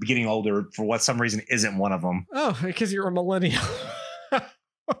life. Getting older, for what some reason, isn't one of them. Oh, because you're a millennial.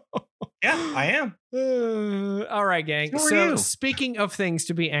 Yeah, I am. All right, gang. So speaking of things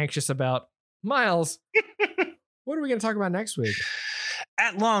to be anxious about, Miles, what are we going to talk about next week?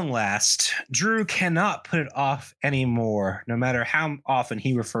 At long last, Drew cannot put it off anymore, no matter how often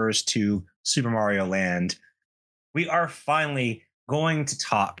he refers to Super Mario Land. We are finally going to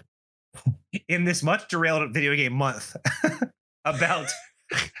talk in this much derailed video game month about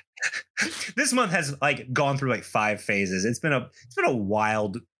this month has like gone through like 5 phases. It's been a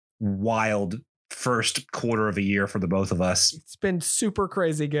wild first quarter of a year for the both of us. It's been super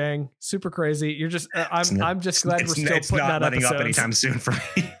crazy, gang. Super crazy. You're just I'm just glad we're still putting not out letting episodes up anytime soon for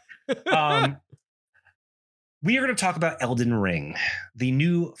me. We are going to talk about Elden Ring, the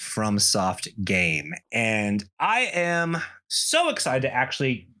new FromSoft game. And I am so excited to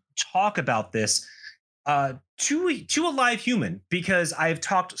actually talk about this to a live human, because I've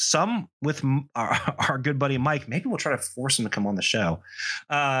talked some with our good buddy Mike. Maybe we'll try to force him to come on the show,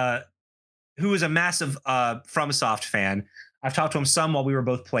 who is a massive FromSoft fan. I've talked to him some while we were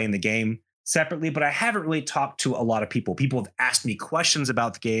both playing the game separately, but I haven't really talked to a lot of people. People have asked me questions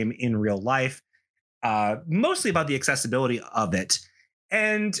about the game in real life. Mostly about the accessibility of it.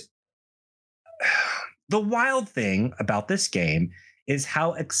 And the wild thing about this game is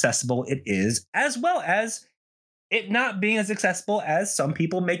how accessible it is, as well as it not being as accessible as some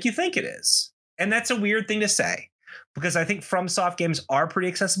people make you think it is. And that's a weird thing to say, because I think FromSoft games are pretty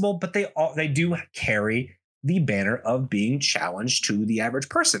accessible, but they do carry the banner of being challenged to the average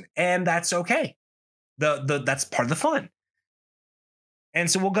person. And that's okay. That's part of the fun. And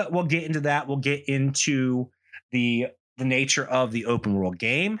so we'll get into that. We'll get into the nature of the open world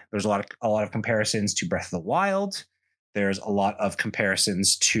game. There's a lot of comparisons to Breath of the Wild. There's a lot of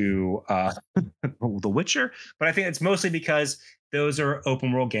comparisons to The Witcher, but I think it's mostly because those are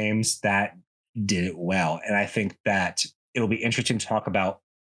open world games that did it well. And I think that it'll be interesting to talk about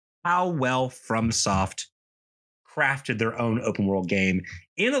how well FromSoft crafted their own open world game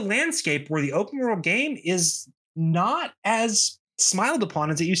in a landscape where the open world game is not as smiled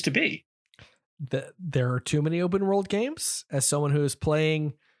upon as it used to be. There are too many open world games. As someone who is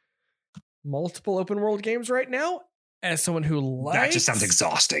playing multiple open world games right now, as someone who likes, that just sounds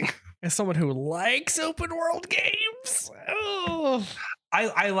exhausting. As someone who likes open world games,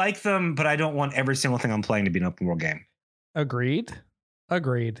 I like them, but I don't want every single thing I'm playing to be an open world game. Agreed.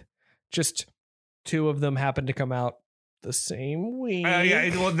 Just 2 of them happen to come out the same week.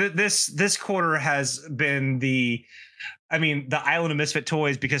 Yeah, well, this quarter has been the Island of Misfit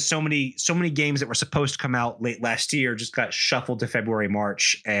Toys, because so many games that were supposed to come out late last year just got shuffled to February,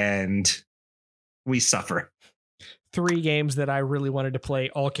 March, and we suffer. 3 games that I really wanted to play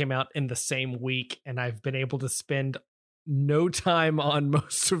all came out in the same week, and I've been able to spend no time on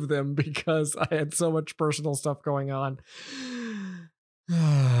most of them because I had so much personal stuff going on.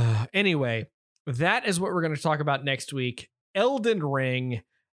 Anyway, that is what we're going to talk about next week. Elden Ring.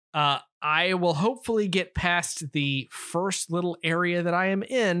 I will hopefully get past the first little area that I am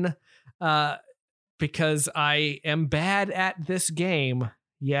in, because I am bad at this game.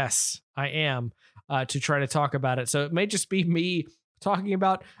 Yes, I am, to try to talk about it. So it may just be me talking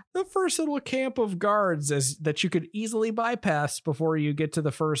about the first little camp of guards that you could easily bypass before you get to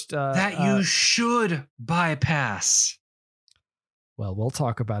the first. That you should bypass. Well, we'll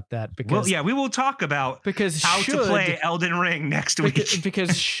talk about that because we will talk about how to play Elden Ring next week.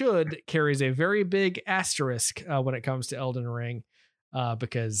 Because should carries a very big asterisk when it comes to Elden Ring.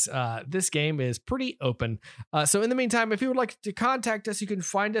 Because this game is pretty open. So in the meantime, if you would like to contact us, you can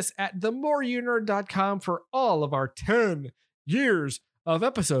find us at themoreyounerd.com for all of our 10 years of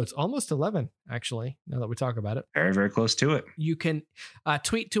episodes. Almost 11, actually, now that we talk about it. Very, very close to it. You can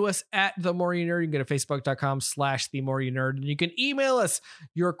tweet to us at themoreyounerd. You can go to facebook.com/themoreyounerd. And you can email us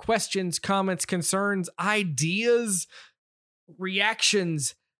your questions, comments, concerns, ideas,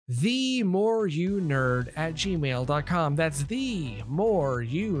 reactions, themoreyounerd@gmail.com. That's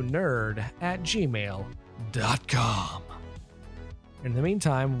themoreyounerd@gmail.com. In the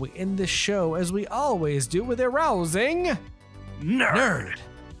meantime, we end this show as we always do with a rousing Nerd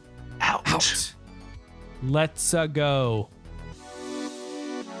out. Let's go.